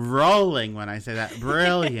rolling when I say that,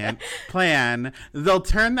 brilliant plan. They'll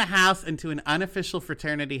turn the house into an unofficial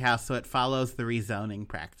fraternity house so it follows the rezoning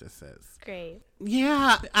practices. Great.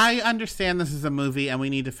 Yeah, I understand this is a movie and we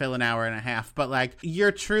need to fill an hour and a half, but like,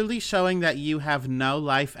 you're truly showing that you have no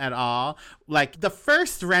life at all. Like, the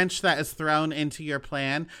first wrench that is thrown into your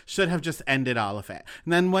plan should have just ended all of it.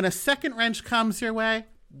 And then when a second wrench comes your way,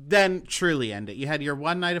 then truly end it. You had your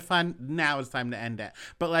one night of fun, now it's time to end it.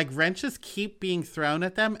 But like, wrenches keep being thrown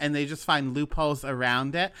at them and they just find loopholes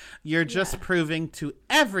around it. You're just proving to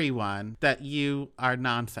everyone that you are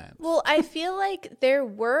nonsense. Well, I feel like there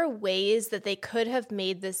were ways that they could have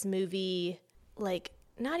made this movie, like,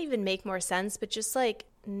 not even make more sense, but just like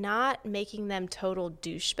not making them total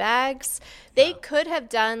douchebags. They could have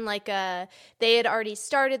done like they had already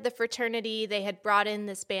started the fraternity. They had brought in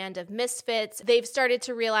this band of misfits. They've started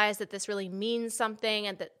to realize that this really means something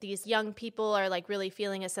and that these young people are like really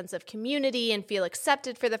feeling a sense of community and feel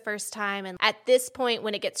accepted for the first time. And at this point,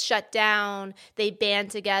 when it gets shut down, they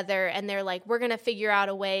band together and they're like, we're going to figure out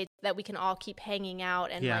a way that we can all keep hanging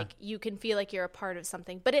out and like you can feel like you're a part of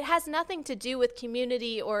something. But it has nothing to do with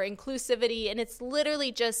community or inclusivity, and it's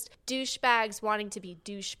literally just douchebags wanting to be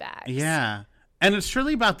douchebags. Yeah. And it's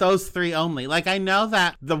truly about those three only. Like, I know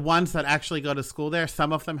that the ones that actually go to school there,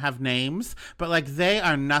 some of them have names, but like, they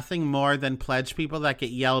are nothing more than pledge people that get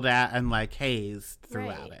yelled at and like hazed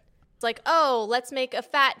throughout it. It's like, oh, let's make a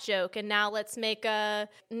fat joke, and now let's make a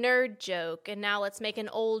nerd joke, and now let's make an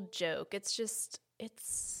old joke. It's just, it's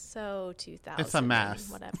so 2000. It's a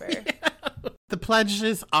mess. Whatever. The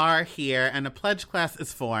pledges are here, and a pledge class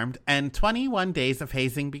is formed, and 21 days of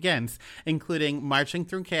hazing begins, including marching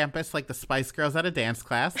through campus like the Spice Girls at a dance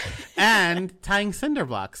class and tying cinder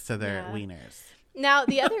blocks to their wieners. Now,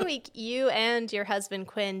 the other week, you and your husband,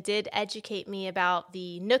 Quinn, did educate me about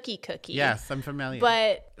the Nookie cookie. Yes, I'm familiar.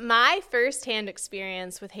 But my firsthand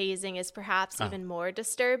experience with hazing is perhaps even more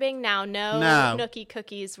disturbing. Now, no Nookie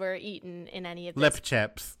cookies were eaten in any of this. Lip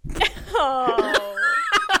chips. Oh.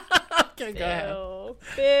 Okay, go ahead.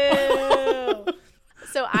 Boo.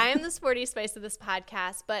 So I am the sporty spice of this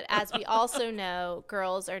podcast, but as we also know,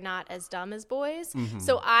 girls are not as dumb as boys. Mm-hmm.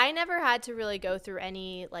 So I never had to really go through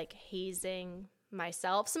any like hazing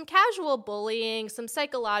myself. Some casual bullying, some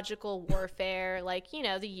psychological warfare, like, you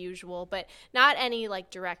know, the usual, but not any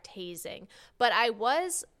like direct hazing. But I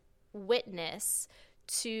was witness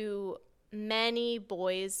to many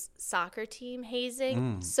boys soccer team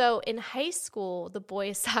hazing. So in high school, the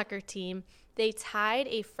boys soccer team, they tied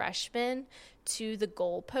a freshman to the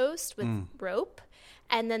goalpost with rope,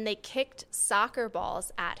 and then they kicked soccer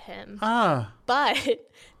balls at him. But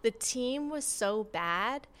the team was so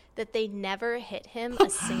bad that they never hit him a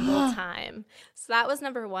single time. So that was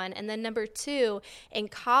number one. And then number two, in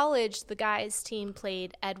college, the guys' team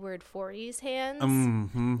played Edward Forty's hands.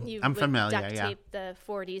 You I'm familiar, duct tape the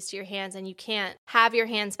 40s to your hands, and you can't have your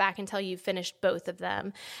hands back until you've finished both of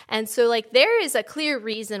them. And so, like, there is a clear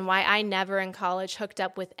reason why I never in college hooked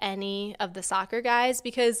up with any of the soccer guys,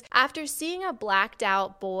 because after seeing a blacked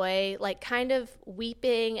out boy, like, kind of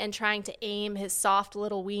weeping and trying to aim his soft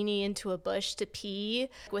little weenie into a bush to pee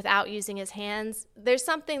without using his hands, there's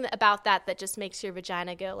something about that just makes your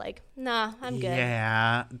vagina go like, nah, I'm good.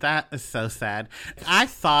 Yeah, that is so sad. I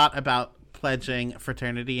thought about pledging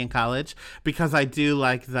fraternity in college because I do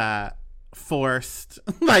like the forced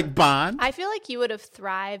like bond. I feel like you would have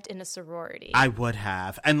thrived in a sorority. I would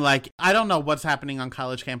have. And like, I don't know what's happening on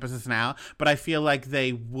college campuses now, but I feel like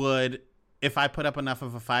they would, if I put up enough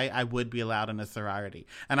of a fight, I would be allowed in a sorority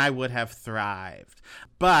and I would have thrived.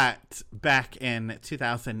 But back in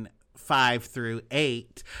 2005 through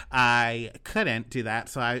 8, I couldn't do that.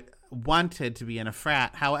 So I wanted to be in a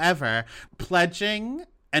frat. However, pledging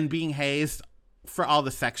and being hazed for all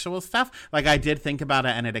the sexual stuff, like I did think about it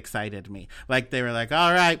and it excited me. Like they were like,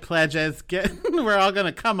 all right, pledges, we're all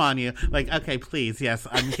gonna come on you. Like, okay, please, yes,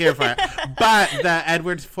 I'm here for it. But the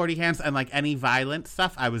Edward Forty hands and like any violent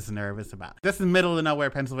stuff, I was nervous about. This is middle of nowhere,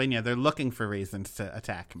 Pennsylvania. They're looking for reasons to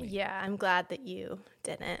attack me. Yeah, I'm glad that you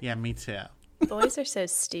didn't. Yeah, me too. Boys are so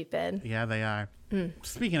stupid. Yeah, they are.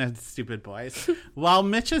 Speaking of stupid boys, while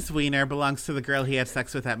Mitch's wiener belongs to the girl he had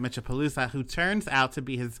sex with at Mitchapalooza, who turns out to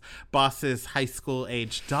be his boss's high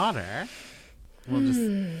school-age daughter. We'll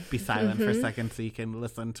just be silent for a second so you can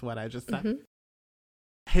listen to what I just said.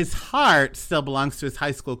 His heart still belongs to his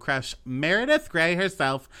high school crush, Meredith Grey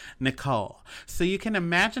herself, Nicole. So you can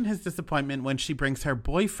imagine his disappointment when she brings her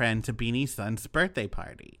boyfriend to Beanie's son's birthday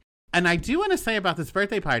party. And I do want to say about this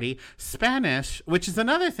birthday party, Spanish, which is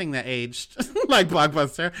another thing that aged like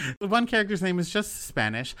Blockbuster. One character's name is just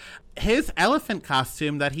Spanish. His elephant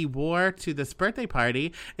costume that he wore to this birthday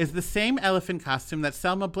party is the same elephant costume that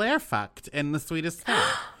Selma Blair fucked in The Sweetest Thing.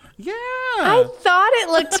 Yeah. I thought it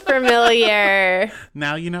looked familiar.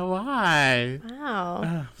 Now you know why.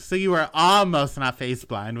 Wow. So you were almost not face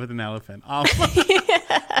blind with an elephant. Almost.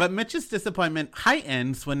 But Mitch's disappointment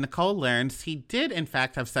heightens when Nicole learns he did, in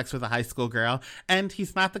fact, have sex with a high school girl, and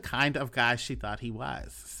he's not the kind of guy she thought he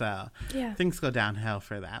was. So things go downhill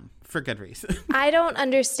for them, for good reason. I don't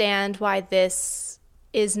understand why this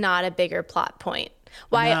is not a bigger plot point.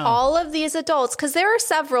 Why all of these adults, because there are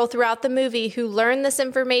several throughout the movie who learn this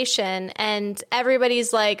information and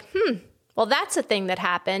everybody's like, well, that's a thing that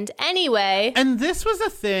happened anyway. And this was a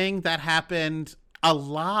thing that happened a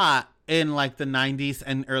lot in like the 90s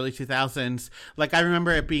and early 2000s. Like I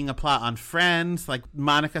remember it being a plot on Friends, like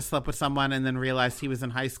Monica slept with someone and then realized he was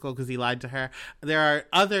in high school because he lied to her. There are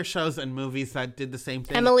other shows and movies that did the same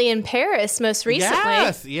thing. Emily in Paris most recently.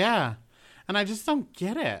 Yes, yeah. And I just don't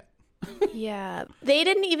get it. Yeah. They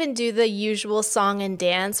didn't even do the usual song and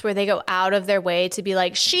dance where they go out of their way to be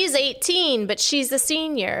like, she's 18, but she's a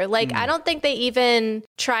senior. Like, I don't think they even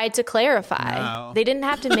tried to clarify. No. They didn't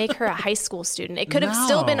have to make her a high school student. It could have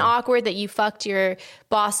still been awkward that you fucked your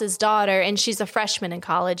boss's daughter and she's a freshman in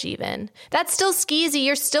college even. That's still skeezy.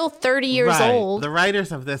 You're still 30 years old. The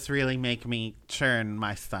writers of this really make me churn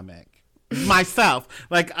my stomach. Myself.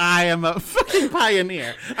 Like, I am a fucking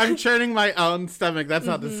pioneer. I'm churning my own stomach. That's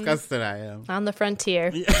how disgusted I am. On the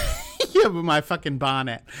frontier. Yeah, with my fucking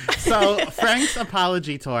bonnet. So Frank's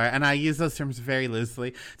apology tour, and I use those terms very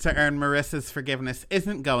loosely, to earn Marissa's forgiveness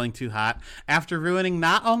isn't going too hot after ruining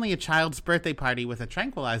not only a child's birthday party with a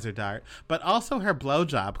tranquilizer dart, but also her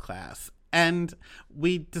blowjob class. And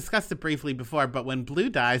we discussed it briefly before, but when Blue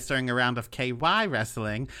dies during a round of KY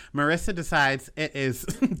wrestling, Marissa decides it is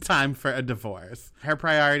time for a divorce. Her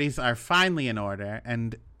priorities are finally in order,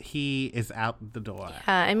 and he is out the door.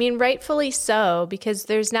 I mean, rightfully so, because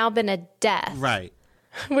there's now been a death. Right.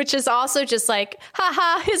 Which is also just like,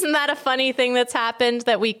 haha, isn't that a funny thing that's happened,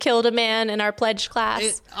 that we killed a man in our pledge class?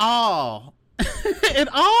 It all.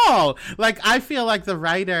 Like, I feel like the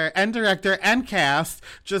writer and director and cast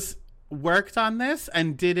just worked on this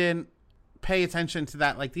and didn't pay attention to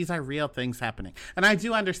that. Like, these are real things happening. And I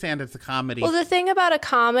do understand it's a comedy. Well, the thing about a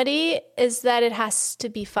comedy is that it has to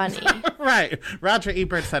be funny. Right. Roger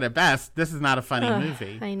Ebert said it best. This is not a funny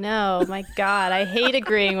movie. I know. My God. I hate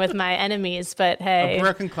agreeing with my enemies, but hey. A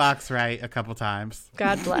broken clock's right a couple times.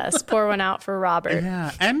 God bless. Pour one out for Robert.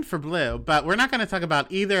 Yeah, and for Blue. But we're not going to talk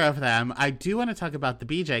about either of them. I do want to talk about the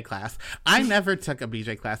BJ class. I never took a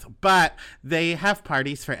BJ class, but they have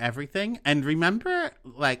parties for everything. And remember,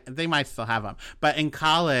 like, they might still have them, but in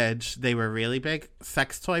college they were really big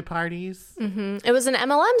sex toy parties. Mm-hmm. It was an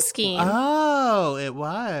MLM scheme. Oh, it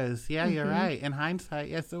was. Yeah, you're right. In hindsight,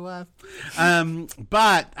 yes, it was.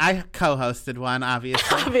 But I co-hosted one,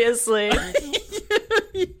 obviously.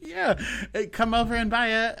 Yeah, come over and buy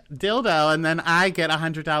a dildo, and then I get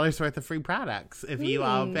 $100 worth of free products if you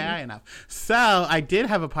all buy enough. So I did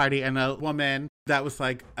have a party, and a woman that was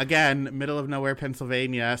like, again, middle of nowhere,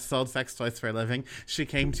 Pennsylvania, sold sex toys for a living. She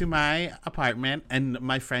came to my apartment, and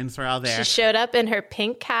my friends were all there. She showed up in her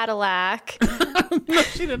pink Cadillac. No,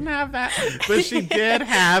 she didn't have that. But she did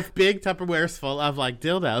have big Tupperwares full of like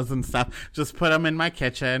dildos and stuff. Just put them in my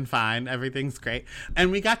kitchen. Fine. Everything's great.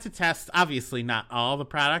 And we got to test, obviously not all the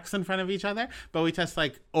products in front of each other, but we test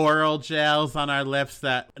like oral gels on our lips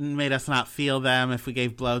that made us not feel them if we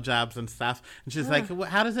gave blowjobs and stuff. And she's like,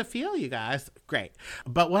 how does it feel, you guys? Great.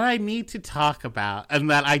 But what I need to talk about, and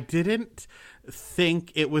that I didn't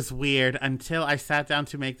think it was weird until I sat down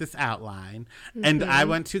to make this outline, and I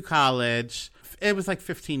went to college. It was like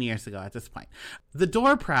 15 years ago at this point. The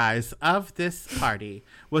door prize of this party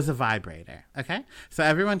was a vibrator, okay? So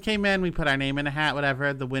everyone came in, we put our name in a hat,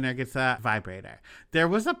 whatever. The winner gets a vibrator. There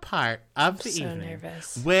was a part of the evening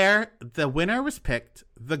where the winner was picked,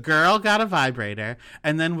 the girl got a vibrator,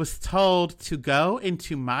 and then was told to go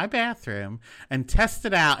into my bathroom and test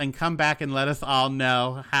it out and come back and let us all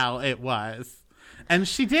know how it was. And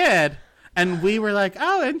she did. And we were like,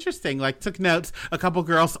 oh, interesting. Like, took notes. A couple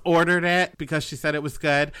girls ordered it because she said it was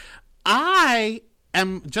good. I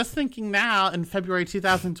am just thinking now, in February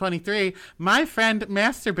 2023, my friend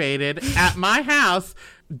masturbated at my house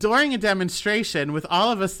during a demonstration with all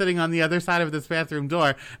of us sitting on the other side of this bathroom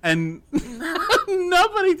door, and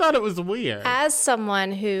nobody thought it was weird. As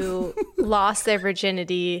someone who lost their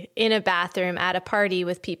virginity in a bathroom at a party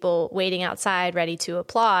with people waiting outside ready to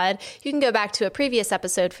applaud, you can go back to a previous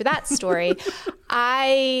episode for that story.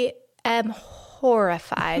 I am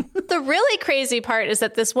horrified. The really crazy part is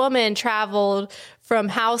that this woman traveled from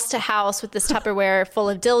house to house with this Tupperware full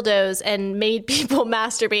of dildos and made people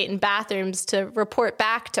masturbate in bathrooms to report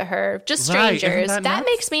back to her, just strangers. Right. That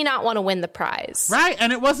makes me not want to win the prize. Right,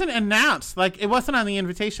 and it wasn't announced. Like, it wasn't on the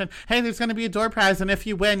invitation. Hey, there's going to be a door prize, and if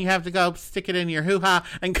you win, you have to go stick it in your hoo-ha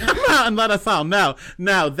and come out and let us all know.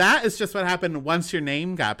 No, that is just what happened once your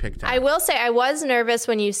name got picked up. I will say I was nervous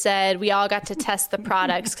when you said we all got to test the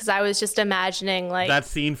products, because I was just imagining like that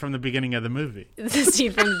scene from the beginning of the movie. The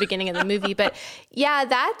scene from the beginning of the movie. But yeah,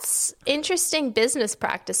 that's interesting business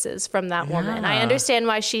practices from that woman. I understand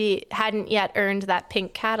why she hadn't yet earned that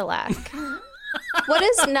pink Cadillac. What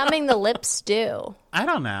does numbing the lips do? I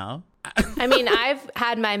don't know. I mean, I've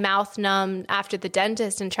had my mouth numb after the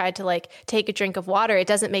dentist and tried to like take a drink of water. It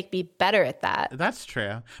doesn't make me better at that. That's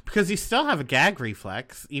true. Because you still have a gag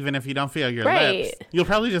reflex, even if you don't feel your lips. You'll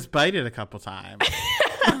probably just bite it a couple times.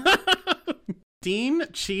 Dean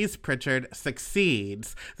Cheese Pritchard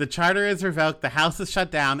succeeds. The charter is revoked. The house is shut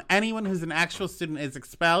down. Anyone who's an actual student is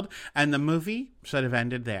expelled. And the movie should have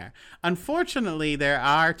ended there. Unfortunately, there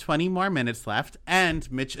are 20 more minutes left,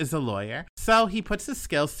 and Mitch is a lawyer. So he puts his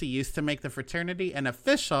skills to use to make the fraternity an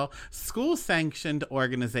official school-sanctioned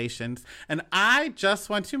organization. And I just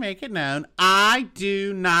want to make it known, I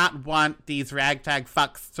do not want these ragtag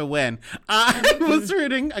fucks to win. I was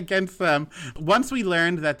rooting against them. Once we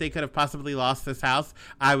learned that they could have possibly lost this house,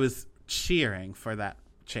 I was cheering for that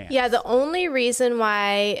chance. Yeah, the only reason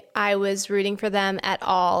why I was rooting for them at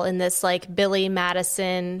all in this like Billy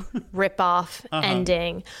Madison ripoff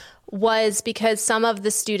ending was because some of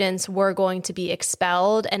the students were going to be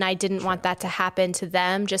expelled, and I didn't want that to happen to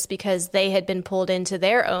them just because they had been pulled into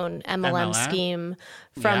their own MLM scheme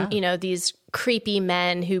from, these creepy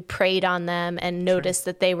men who preyed on them and noticed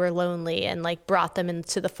that they were lonely and like brought them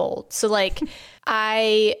into the fold. So like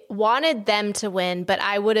I wanted them to win, but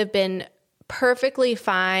I would have been perfectly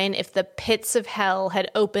fine if the pits of hell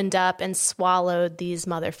had opened up and swallowed these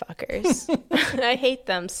motherfuckers. I hate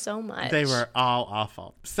them so much. They were all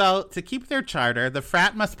awful. So to keep their charter, the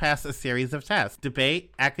frat must pass a series of tests: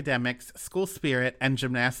 debate, academics, school spirit, and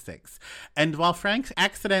gymnastics. And while Frank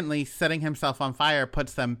accidentally setting himself on fire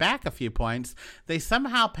puts them back a few points, they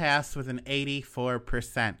somehow pass with an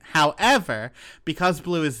 84%. However, because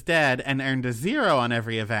Blue is dead and earned a 0 on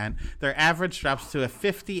every event, their average drops to a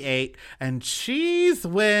 58, and Cheese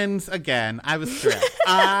wins again. I was thrilled.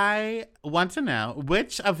 I want to know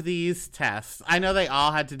which of these tests, I know they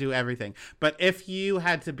all had to do everything, but if you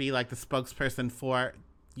had to be like the spokesperson for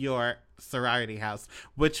your sorority house,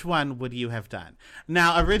 which one would you have done?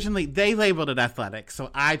 Now, originally they labeled it athletics, so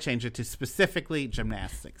I changed it to specifically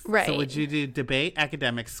gymnastics. Right. So would you do debate,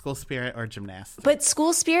 academics, school spirit, or gymnastics? But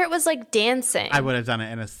school spirit was like dancing. I would have done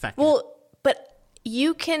it in a second. Well, but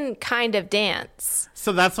you can kind of dance.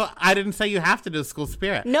 So that's what I didn't say you have to do school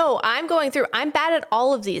spirit. No, I'm bad at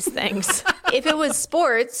all of these things. If it was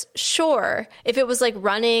sports, sure. If it was like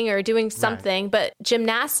running or doing something, but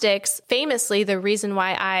gymnastics, famously, the reason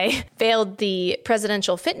why I failed the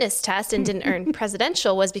presidential fitness test and didn't earn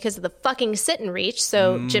presidential was because of the fucking sit and reach.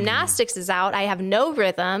 So gymnastics is out. I have no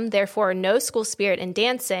rhythm, therefore no school spirit and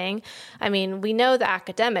dancing. I mean, we know the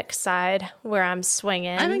academic side where I'm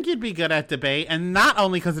swinging. I think you'd be good at debate, and not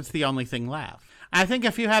only because it's the only thing left. I think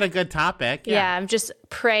if you had a good topic. Yeah, I'm just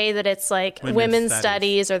pray that it's like women's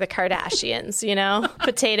studies or the Kardashians,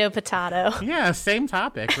 potato, potato. Yeah, same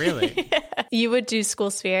topic, really. Yeah. You would do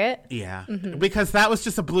school spirit? Yeah, because that was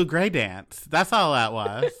just a blue-gray dance. That's all that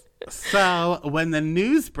was. So when the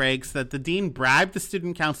news breaks that the dean bribed the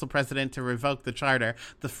student council president to revoke the charter,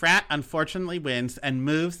 the frat unfortunately wins and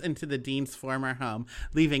moves into the dean's former home,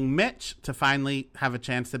 leaving Mitch to finally have a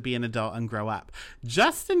chance to be an adult and grow up.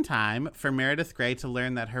 Just in time for Meredith Grey to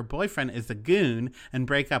learn that her boyfriend is a goon and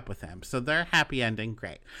break up with him. So their happy ending,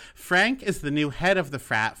 great. Frank is the new head of the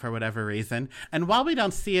frat for whatever reason, and while we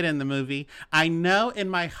don't see it in the movie, I know in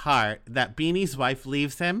my heart that Beanie's wife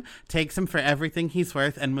leaves him, takes him for everything he's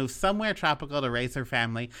worth, and moves somewhere tropical to raise her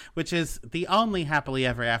family, which is the only happily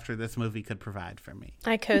ever after this movie could provide for me.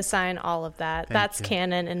 I co-sign all of that. That's you.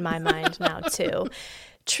 Canon in my mind now, too.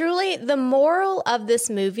 Truly, the moral of this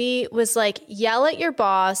movie was like, yell at your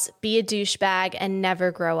boss, be a douchebag, and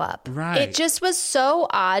never grow up. Right. It just was so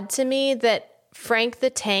odd to me that Frank the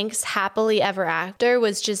Tank's happily ever after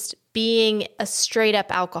was just being a straight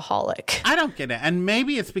up alcoholic. I don't get it. And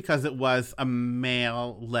maybe it's because it was a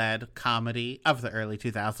male-led comedy of the early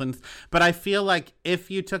 2000s. But I feel like if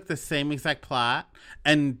you took the same exact plot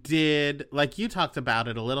and did, like you talked about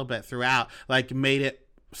it a little bit throughout, like made it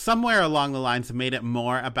somewhere along the lines, made it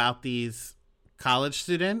more about these college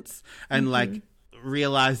students and like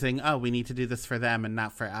realizing, oh, we need to do this for them and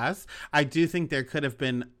not for us. I do think there could have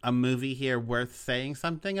been a movie here worth saying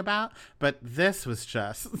something about, but this was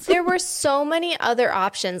just... There were so many other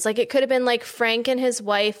options. Like, it could have been like Frank and his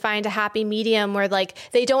wife find a happy medium where like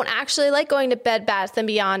they don't actually like going to Bed Bath &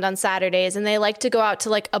 Beyond on Saturdays and they like to go out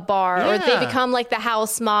to like a bar, or they become like the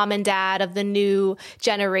house mom and dad of the new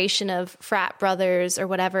generation of frat brothers or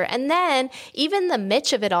whatever. And then even the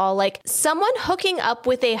Mitch of it all, like someone hooking up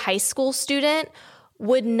with a high school student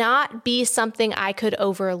would not be something I could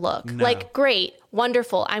overlook. No. Like, great,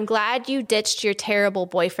 wonderful. I'm glad you ditched your terrible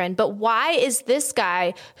boyfriend. But why is this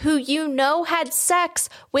guy who had sex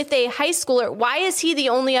with a high schooler, why is he the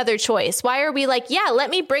only other choice? Why are we like, yeah, let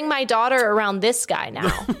me bring my daughter around this guy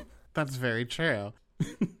now? That's very true.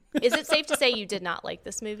 Is it safe to say you did not like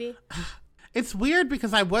this movie? It's weird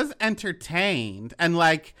because I was entertained and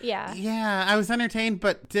like, yeah, I was entertained,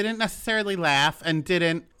 but didn't necessarily laugh and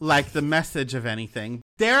didn't like the message of anything.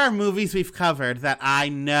 There are movies we've covered that I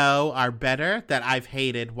know are better that I've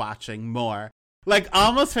hated watching more. Like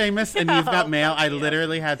Almost Famous and You've Got Mail, I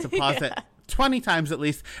literally had to pause it 20 times at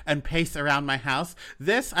least and pace around my house.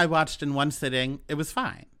 This I watched in one sitting. It was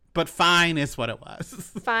fine. But fine is what it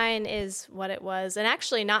was. Fine is what it was. And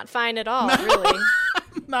actually not fine at all, really.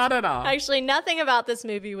 Not at all. Actually, nothing about this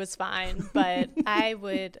movie was fine, but I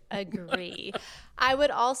would agree. I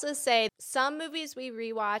would also say some movies we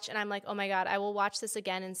rewatch and I'm like, oh my God, I will watch this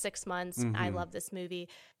again in 6 months. I love this movie.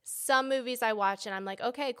 Some movies I watch and I'm like,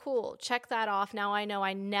 okay, cool. Check that off. Now I know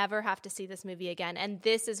I never have to see this movie again. And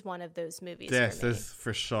this is one of those movies for me. This is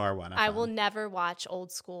for sure one of them. I will never watch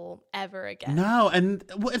Old School ever again. No, and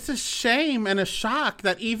it's a shame and a shock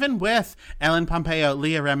that even with Ellen Pompeo,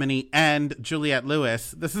 Leah Remini, and Juliette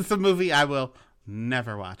Lewis, this is a movie I will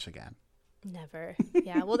never watch again. Never.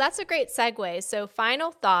 Yeah. Well, that's a great segue. So final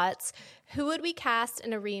thoughts. Who would we cast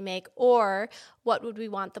in a remake, or what would we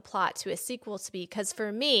want the plot to a sequel to be? Because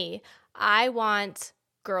for me, I want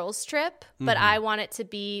Girls Trip, but I want it to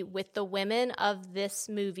be with the women of this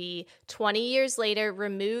movie 20 years later,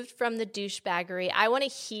 removed from the douchebaggery. I want to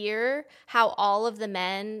hear how all of the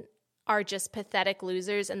men are just pathetic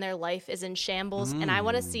losers and their life is in shambles. And I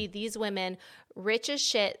want to see these women rich as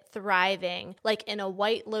shit, thriving, like in a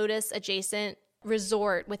White Lotus adjacent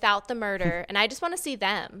resort without the murder. And I just want to see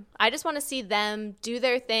them. I just want to see them do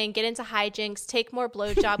their thing, get into hijinks, take more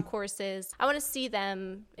blowjob courses. I want to see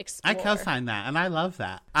them explore. I co-sign that, and I love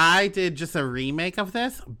that. I did just a remake of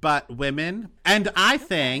this, but women. And I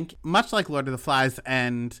think, much like Lord of the Flies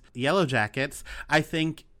and Yellow Jackets, I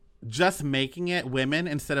think just making it women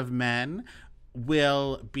instead of men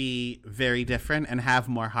will be very different and have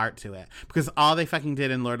more heart to it. Because all they fucking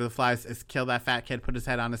did in Lord of the Flies is kill that fat kid, put his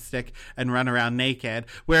head on a stick, and run around naked.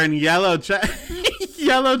 Where in Yellow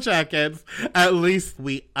Jackets, at least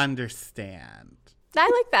we understand. I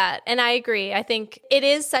like that. And I agree. I think it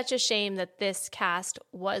is such a shame that this cast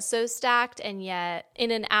was so stacked. And yet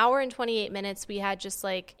in an hour and 28 minutes, we had just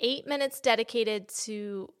like 8 minutes dedicated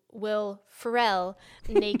to Will Ferrell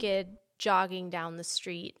naked jogging down the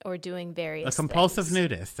street or doing various A compulsive things.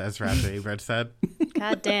 Nudist, as Roger Ebert said.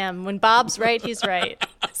 God damn. When Bob's right, he's right.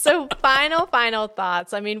 So final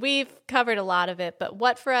thoughts. I mean, we've covered a lot of it, but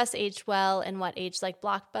what for us aged well and what aged like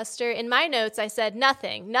Blockbuster? In my notes, I said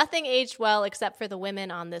nothing aged well except for the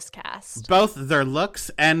women on this cast. Both their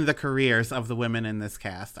looks and the careers of the women in this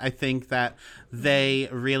cast. I think that they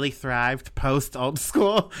really thrived post Old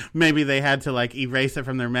School. Maybe they had to like erase it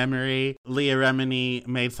from their memory. Leah Remini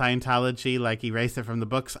made Scientology like erase it from the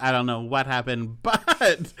books. I don't know what happened,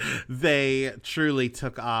 but they truly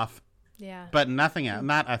took off. Yeah. But nothing else.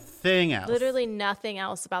 Not a thing else. Literally nothing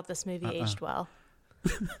else about this movie aged well.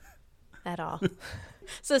 At all.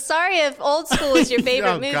 So sorry if Old School is your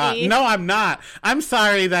favorite movie. God. No, I'm not. I'm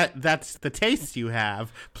sorry that that's the taste you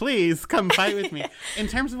have. Please come fight with me. In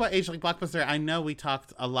terms of what aged like Blockbuster, I know we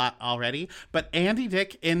talked a lot already, but Andy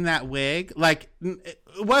Dick in that wig, like, it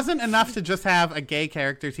wasn't enough to just have a gay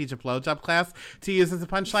character teach a blowjob class to use as a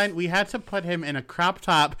punchline. We had to put him in a crop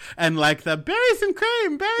top and like the berries and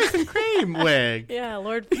cream wig. Yeah,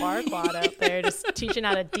 Lord Farquaad out there just teaching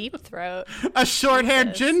how to deep throat. A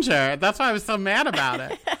short-haired ginger. That's why I was so mad about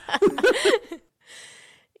it.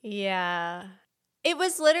 Yeah. It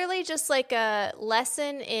was literally just like a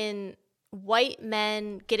lesson in white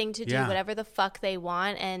men getting to do whatever the fuck they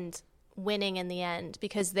want and winning in the end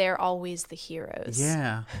because they're always the heroes.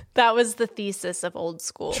 Yeah. That was the thesis of Old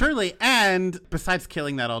School. Truly. And besides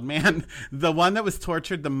killing that old man, the one that was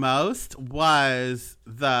tortured the most was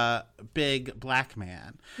the big black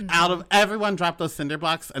man. Mm-hmm. Out of everyone dropped those cinder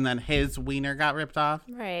blocks and then his wiener got ripped off.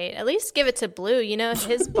 Right. At least give it to Blue. You know,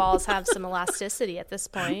 his balls have some elasticity at this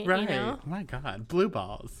point. Right. You know? Oh my God. Blue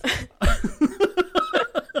balls.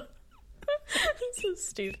 So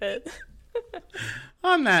stupid.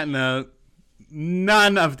 On that note,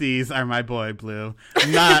 none of these are my boy Blue.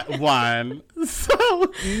 Not one.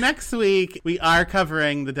 So next week, we are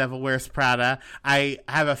covering The Devil Wears Prada. I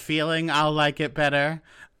have a feeling I'll like it better,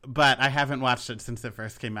 but I haven't watched it since it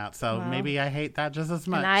first came out, so maybe I hate that just as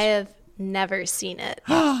much. And I have never seen it.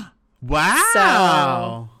 Wow.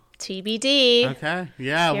 So, TBD. Okay.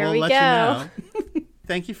 Yeah, Here we'll we let go. you know.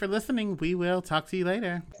 Thank you for listening. We will talk to you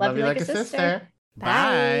later. Love you like a sister.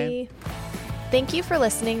 Bye. Thank you for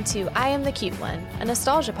listening to I Am the Cute One, a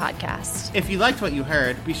nostalgia podcast. If you liked what you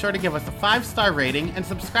heard, be sure to give us a 5-star rating and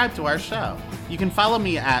subscribe to our show. You can follow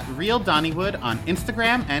me at Real Donnywood on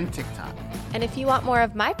Instagram and TikTok. And if you want more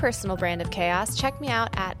of my personal brand of chaos, check me out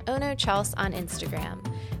at Ono Chels on Instagram.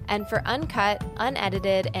 And for uncut,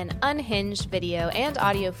 unedited, and unhinged video and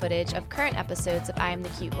audio footage of current episodes of I Am the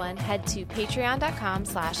Cute One, head to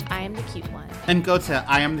patreon.com/IamTheCuteOne. And go to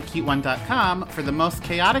IamTheCuteOne.com for the most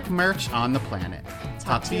chaotic merch on the planet.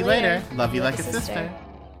 Talk to you later. Love you like a sister.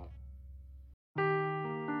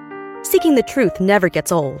 Seeking the truth never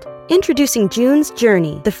gets old. Introducing June's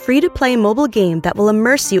Journey, the free-to-play mobile game that will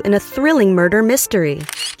immerse you in a thrilling murder mystery.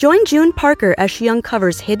 Join June Parker as she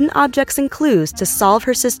uncovers hidden objects and clues to solve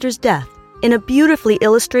her sister's death. in a beautifully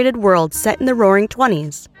illustrated world set in the Roaring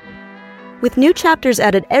 '20s. With new chapters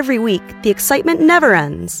added every week, the excitement never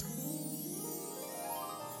ends.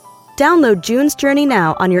 Download June's Journey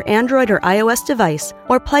now on your Android or iOS device,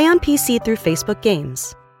 or play on PC through Facebook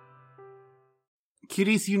Games.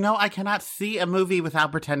 Cuties, you know I cannot see a movie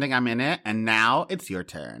without pretending I'm in it, and now it's your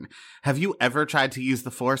turn. Have you ever tried to use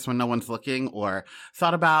the Force when no one's looking, or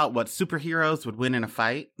thought about what superheroes would win in a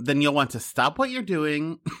fight? Then you'll want to stop what you're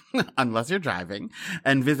doing, unless you're driving,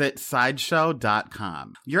 and visit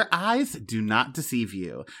Sideshow.com. Your eyes do not deceive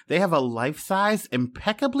you. They have a life-size,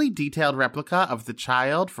 impeccably detailed replica of the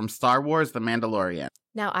child from Star Wars The Mandalorian.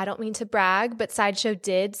 Now, I don't mean to brag, but Sideshow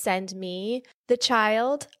did send me the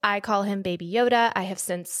child. I call him Baby Yoda. I have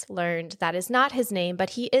since learned that is not his name, but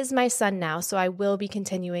he is my son now, so I will be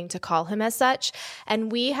continuing to call him as such.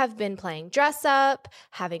 And we have been playing dress up,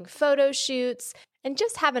 having photo shoots, and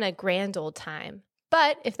just having a grand old time.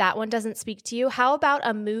 But if that one doesn't speak to you, how about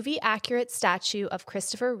a movie-accurate statue of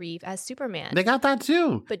Christopher Reeve as Superman? They got that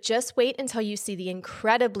too. But just wait until you see the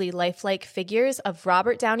incredibly lifelike figures of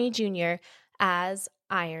Robert Downey Jr. as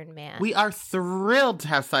Iron Man. We are thrilled to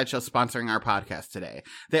have Sideshow sponsoring our podcast today.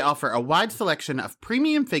 They offer a wide selection of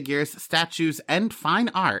premium figures, statues, and fine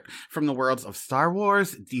art from the worlds of Star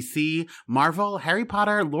Wars, DC, Marvel, Harry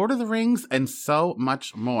Potter, Lord of the Rings, and so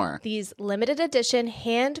much more. These limited edition,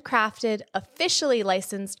 handcrafted, officially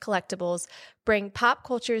licensed collectibles bring pop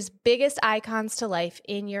culture's biggest icons to life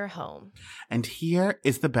in your home. And here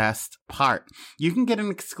is the best part. You can get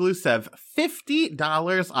an exclusive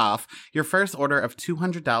 $50 off your first order of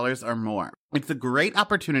 $200 or more. It's a great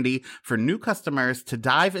opportunity for new customers to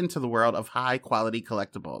dive into the world of high-quality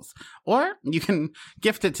collectibles. Or you can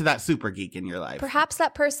gift it to that super geek in your life. Perhaps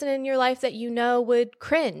that person in your life that you know would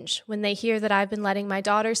cringe when they hear that I've been letting my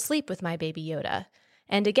daughter sleep with my Baby Yoda.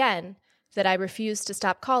 And again, that I refuse to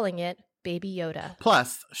stop calling it Baby Yoda.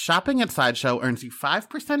 Plus, shopping at Sideshow earns you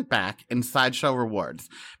 5% back in Sideshow rewards,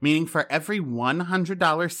 meaning for every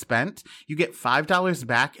 $100 spent, you get $5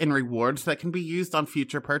 back in rewards that can be used on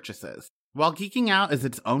future purchases. While geeking out is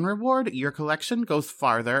its own reward, your collection goes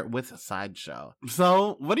farther with Sideshow.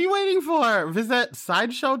 So, what are you waiting for? Visit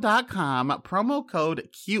Sideshow.com, promo code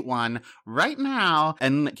CUTE1 right now,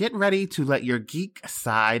 and get ready to let your geek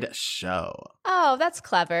side show. Oh, that's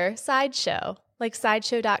clever. Sideshow. Like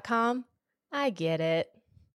Sideshow.com? I get it.